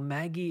thinking, well,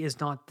 Maggie is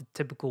not the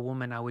typical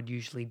woman I would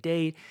usually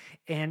date.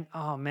 And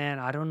oh man,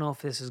 I don't know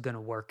if this is going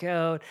to work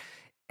out.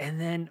 And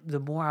then the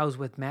more I was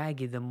with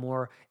Maggie, the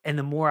more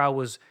I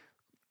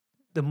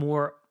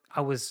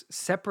was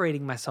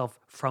separating myself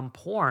from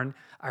porn,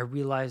 I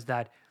realized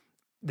that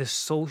the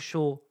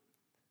social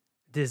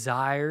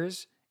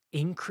desires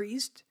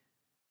increased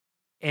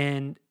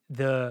and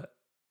the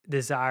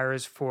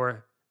desires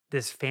for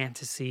this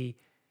fantasy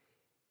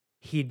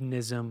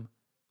hedonism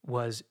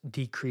was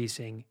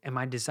decreasing, and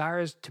my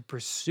desires to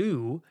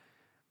pursue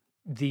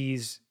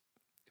these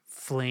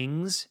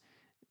flings,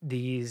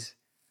 these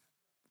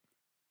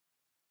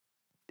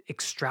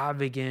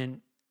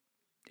extravagant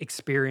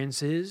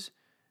experiences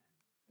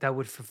that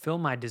would fulfill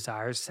my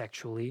desires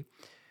sexually,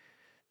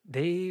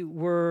 they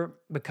were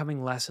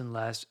becoming less and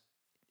less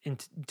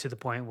to the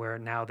point where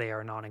now they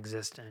are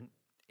non-existent.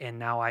 And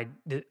now I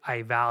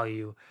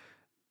value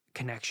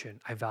connection.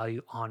 I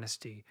value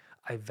honesty.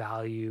 I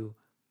value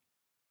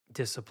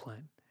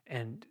discipline,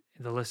 and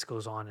the list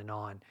goes on and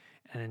on.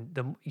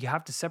 And you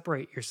have to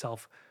separate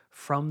yourself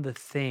from the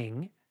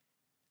thing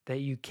that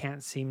you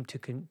can't seem to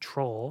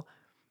control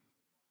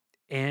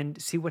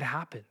and see what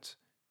happens.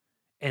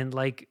 And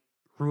like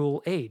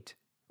rule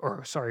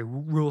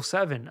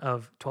 7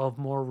 of 12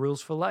 more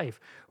rules for life,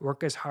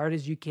 work as hard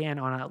as you can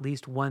on at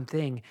least one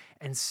thing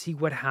and see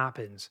what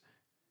happens.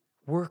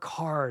 Work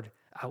hard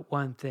at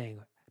one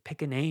thing.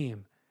 Pick an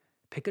aim.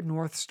 Pick a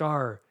North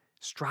Star.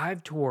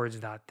 Strive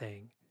towards that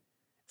thing.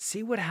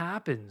 See what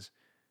happens.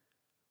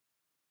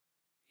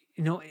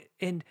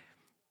 And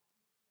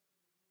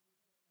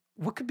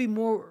what could be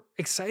more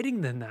exciting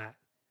than that?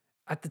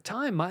 At the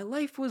time, my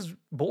life was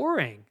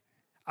boring.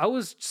 I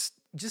was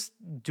just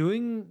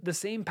doing the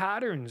same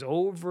patterns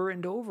over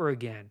and over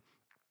again.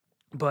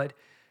 But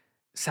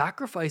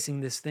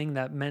sacrificing this thing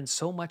that meant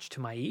so much to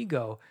my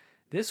ego,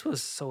 this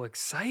was so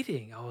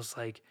exciting. I was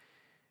like,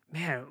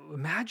 man,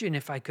 imagine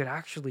if I could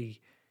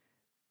actually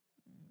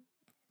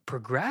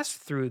progress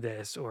through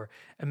this, or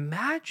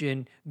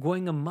imagine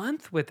going a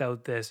month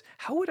without this.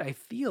 How would I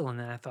feel? And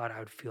then I thought I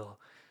would feel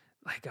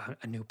like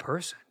a new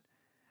person.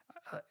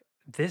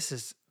 This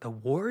is the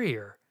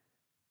warrior.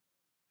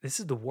 This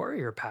is the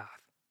warrior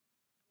path.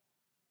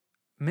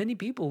 Many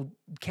people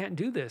can't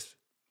do this.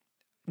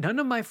 None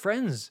of my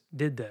friends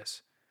did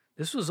this.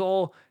 This was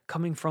all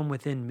coming from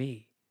within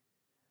me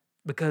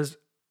because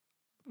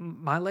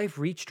my life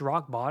reached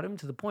rock bottom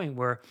to the point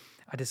where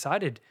I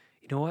decided,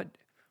 you know what?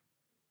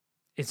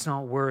 It's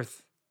not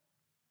worth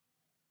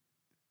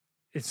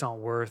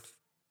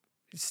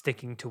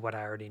sticking to what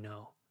I already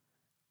know.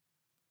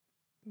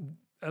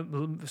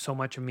 so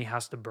much of me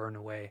has to burn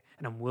away,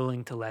 and I'm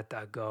willing to let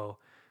that go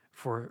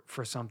for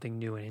something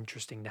new and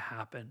interesting to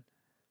happen.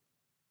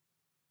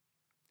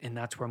 And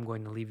that's where I'm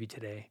going to leave you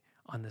today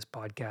on this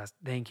podcast.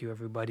 Thank you,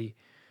 everybody,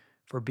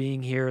 for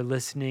being here,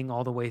 listening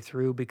all the way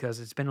through, because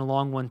it's been a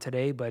long one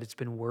today, but it's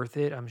been worth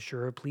it, I'm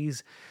sure.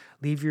 Please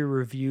leave your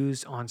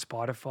reviews on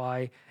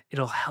Spotify.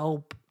 It'll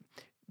help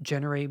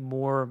generate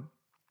more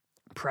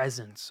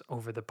presence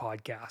over the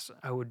podcast.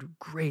 I would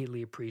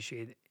greatly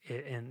appreciate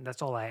it, and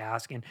that's all I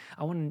ask. And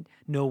I want to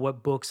know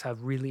what books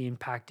have really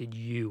impacted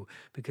you,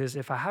 because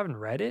if I haven't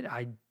read it,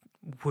 I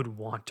would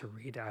want to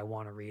read it. I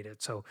want to read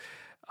it. So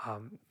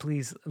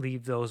please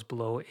leave those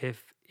below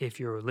if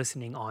you're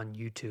listening on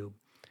YouTube.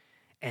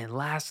 And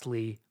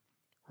lastly,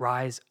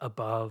 rise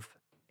above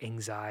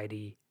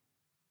anxiety.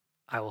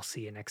 I will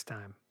see you next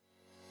time.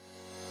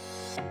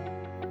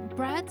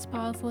 Brad's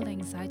Powerful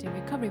Anxiety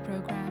Recovery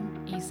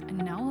Program is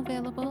now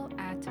available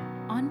at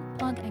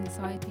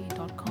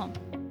unpluganxiety.com.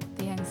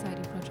 The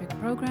Anxiety Project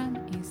program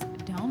is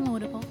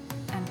downloadable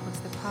and puts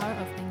the power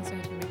of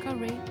anxiety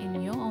recovery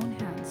in your own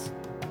hands.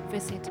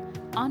 Visit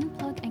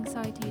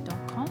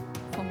unpluganxiety.com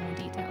for more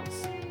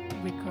details.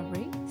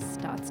 Recovery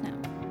starts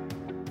now.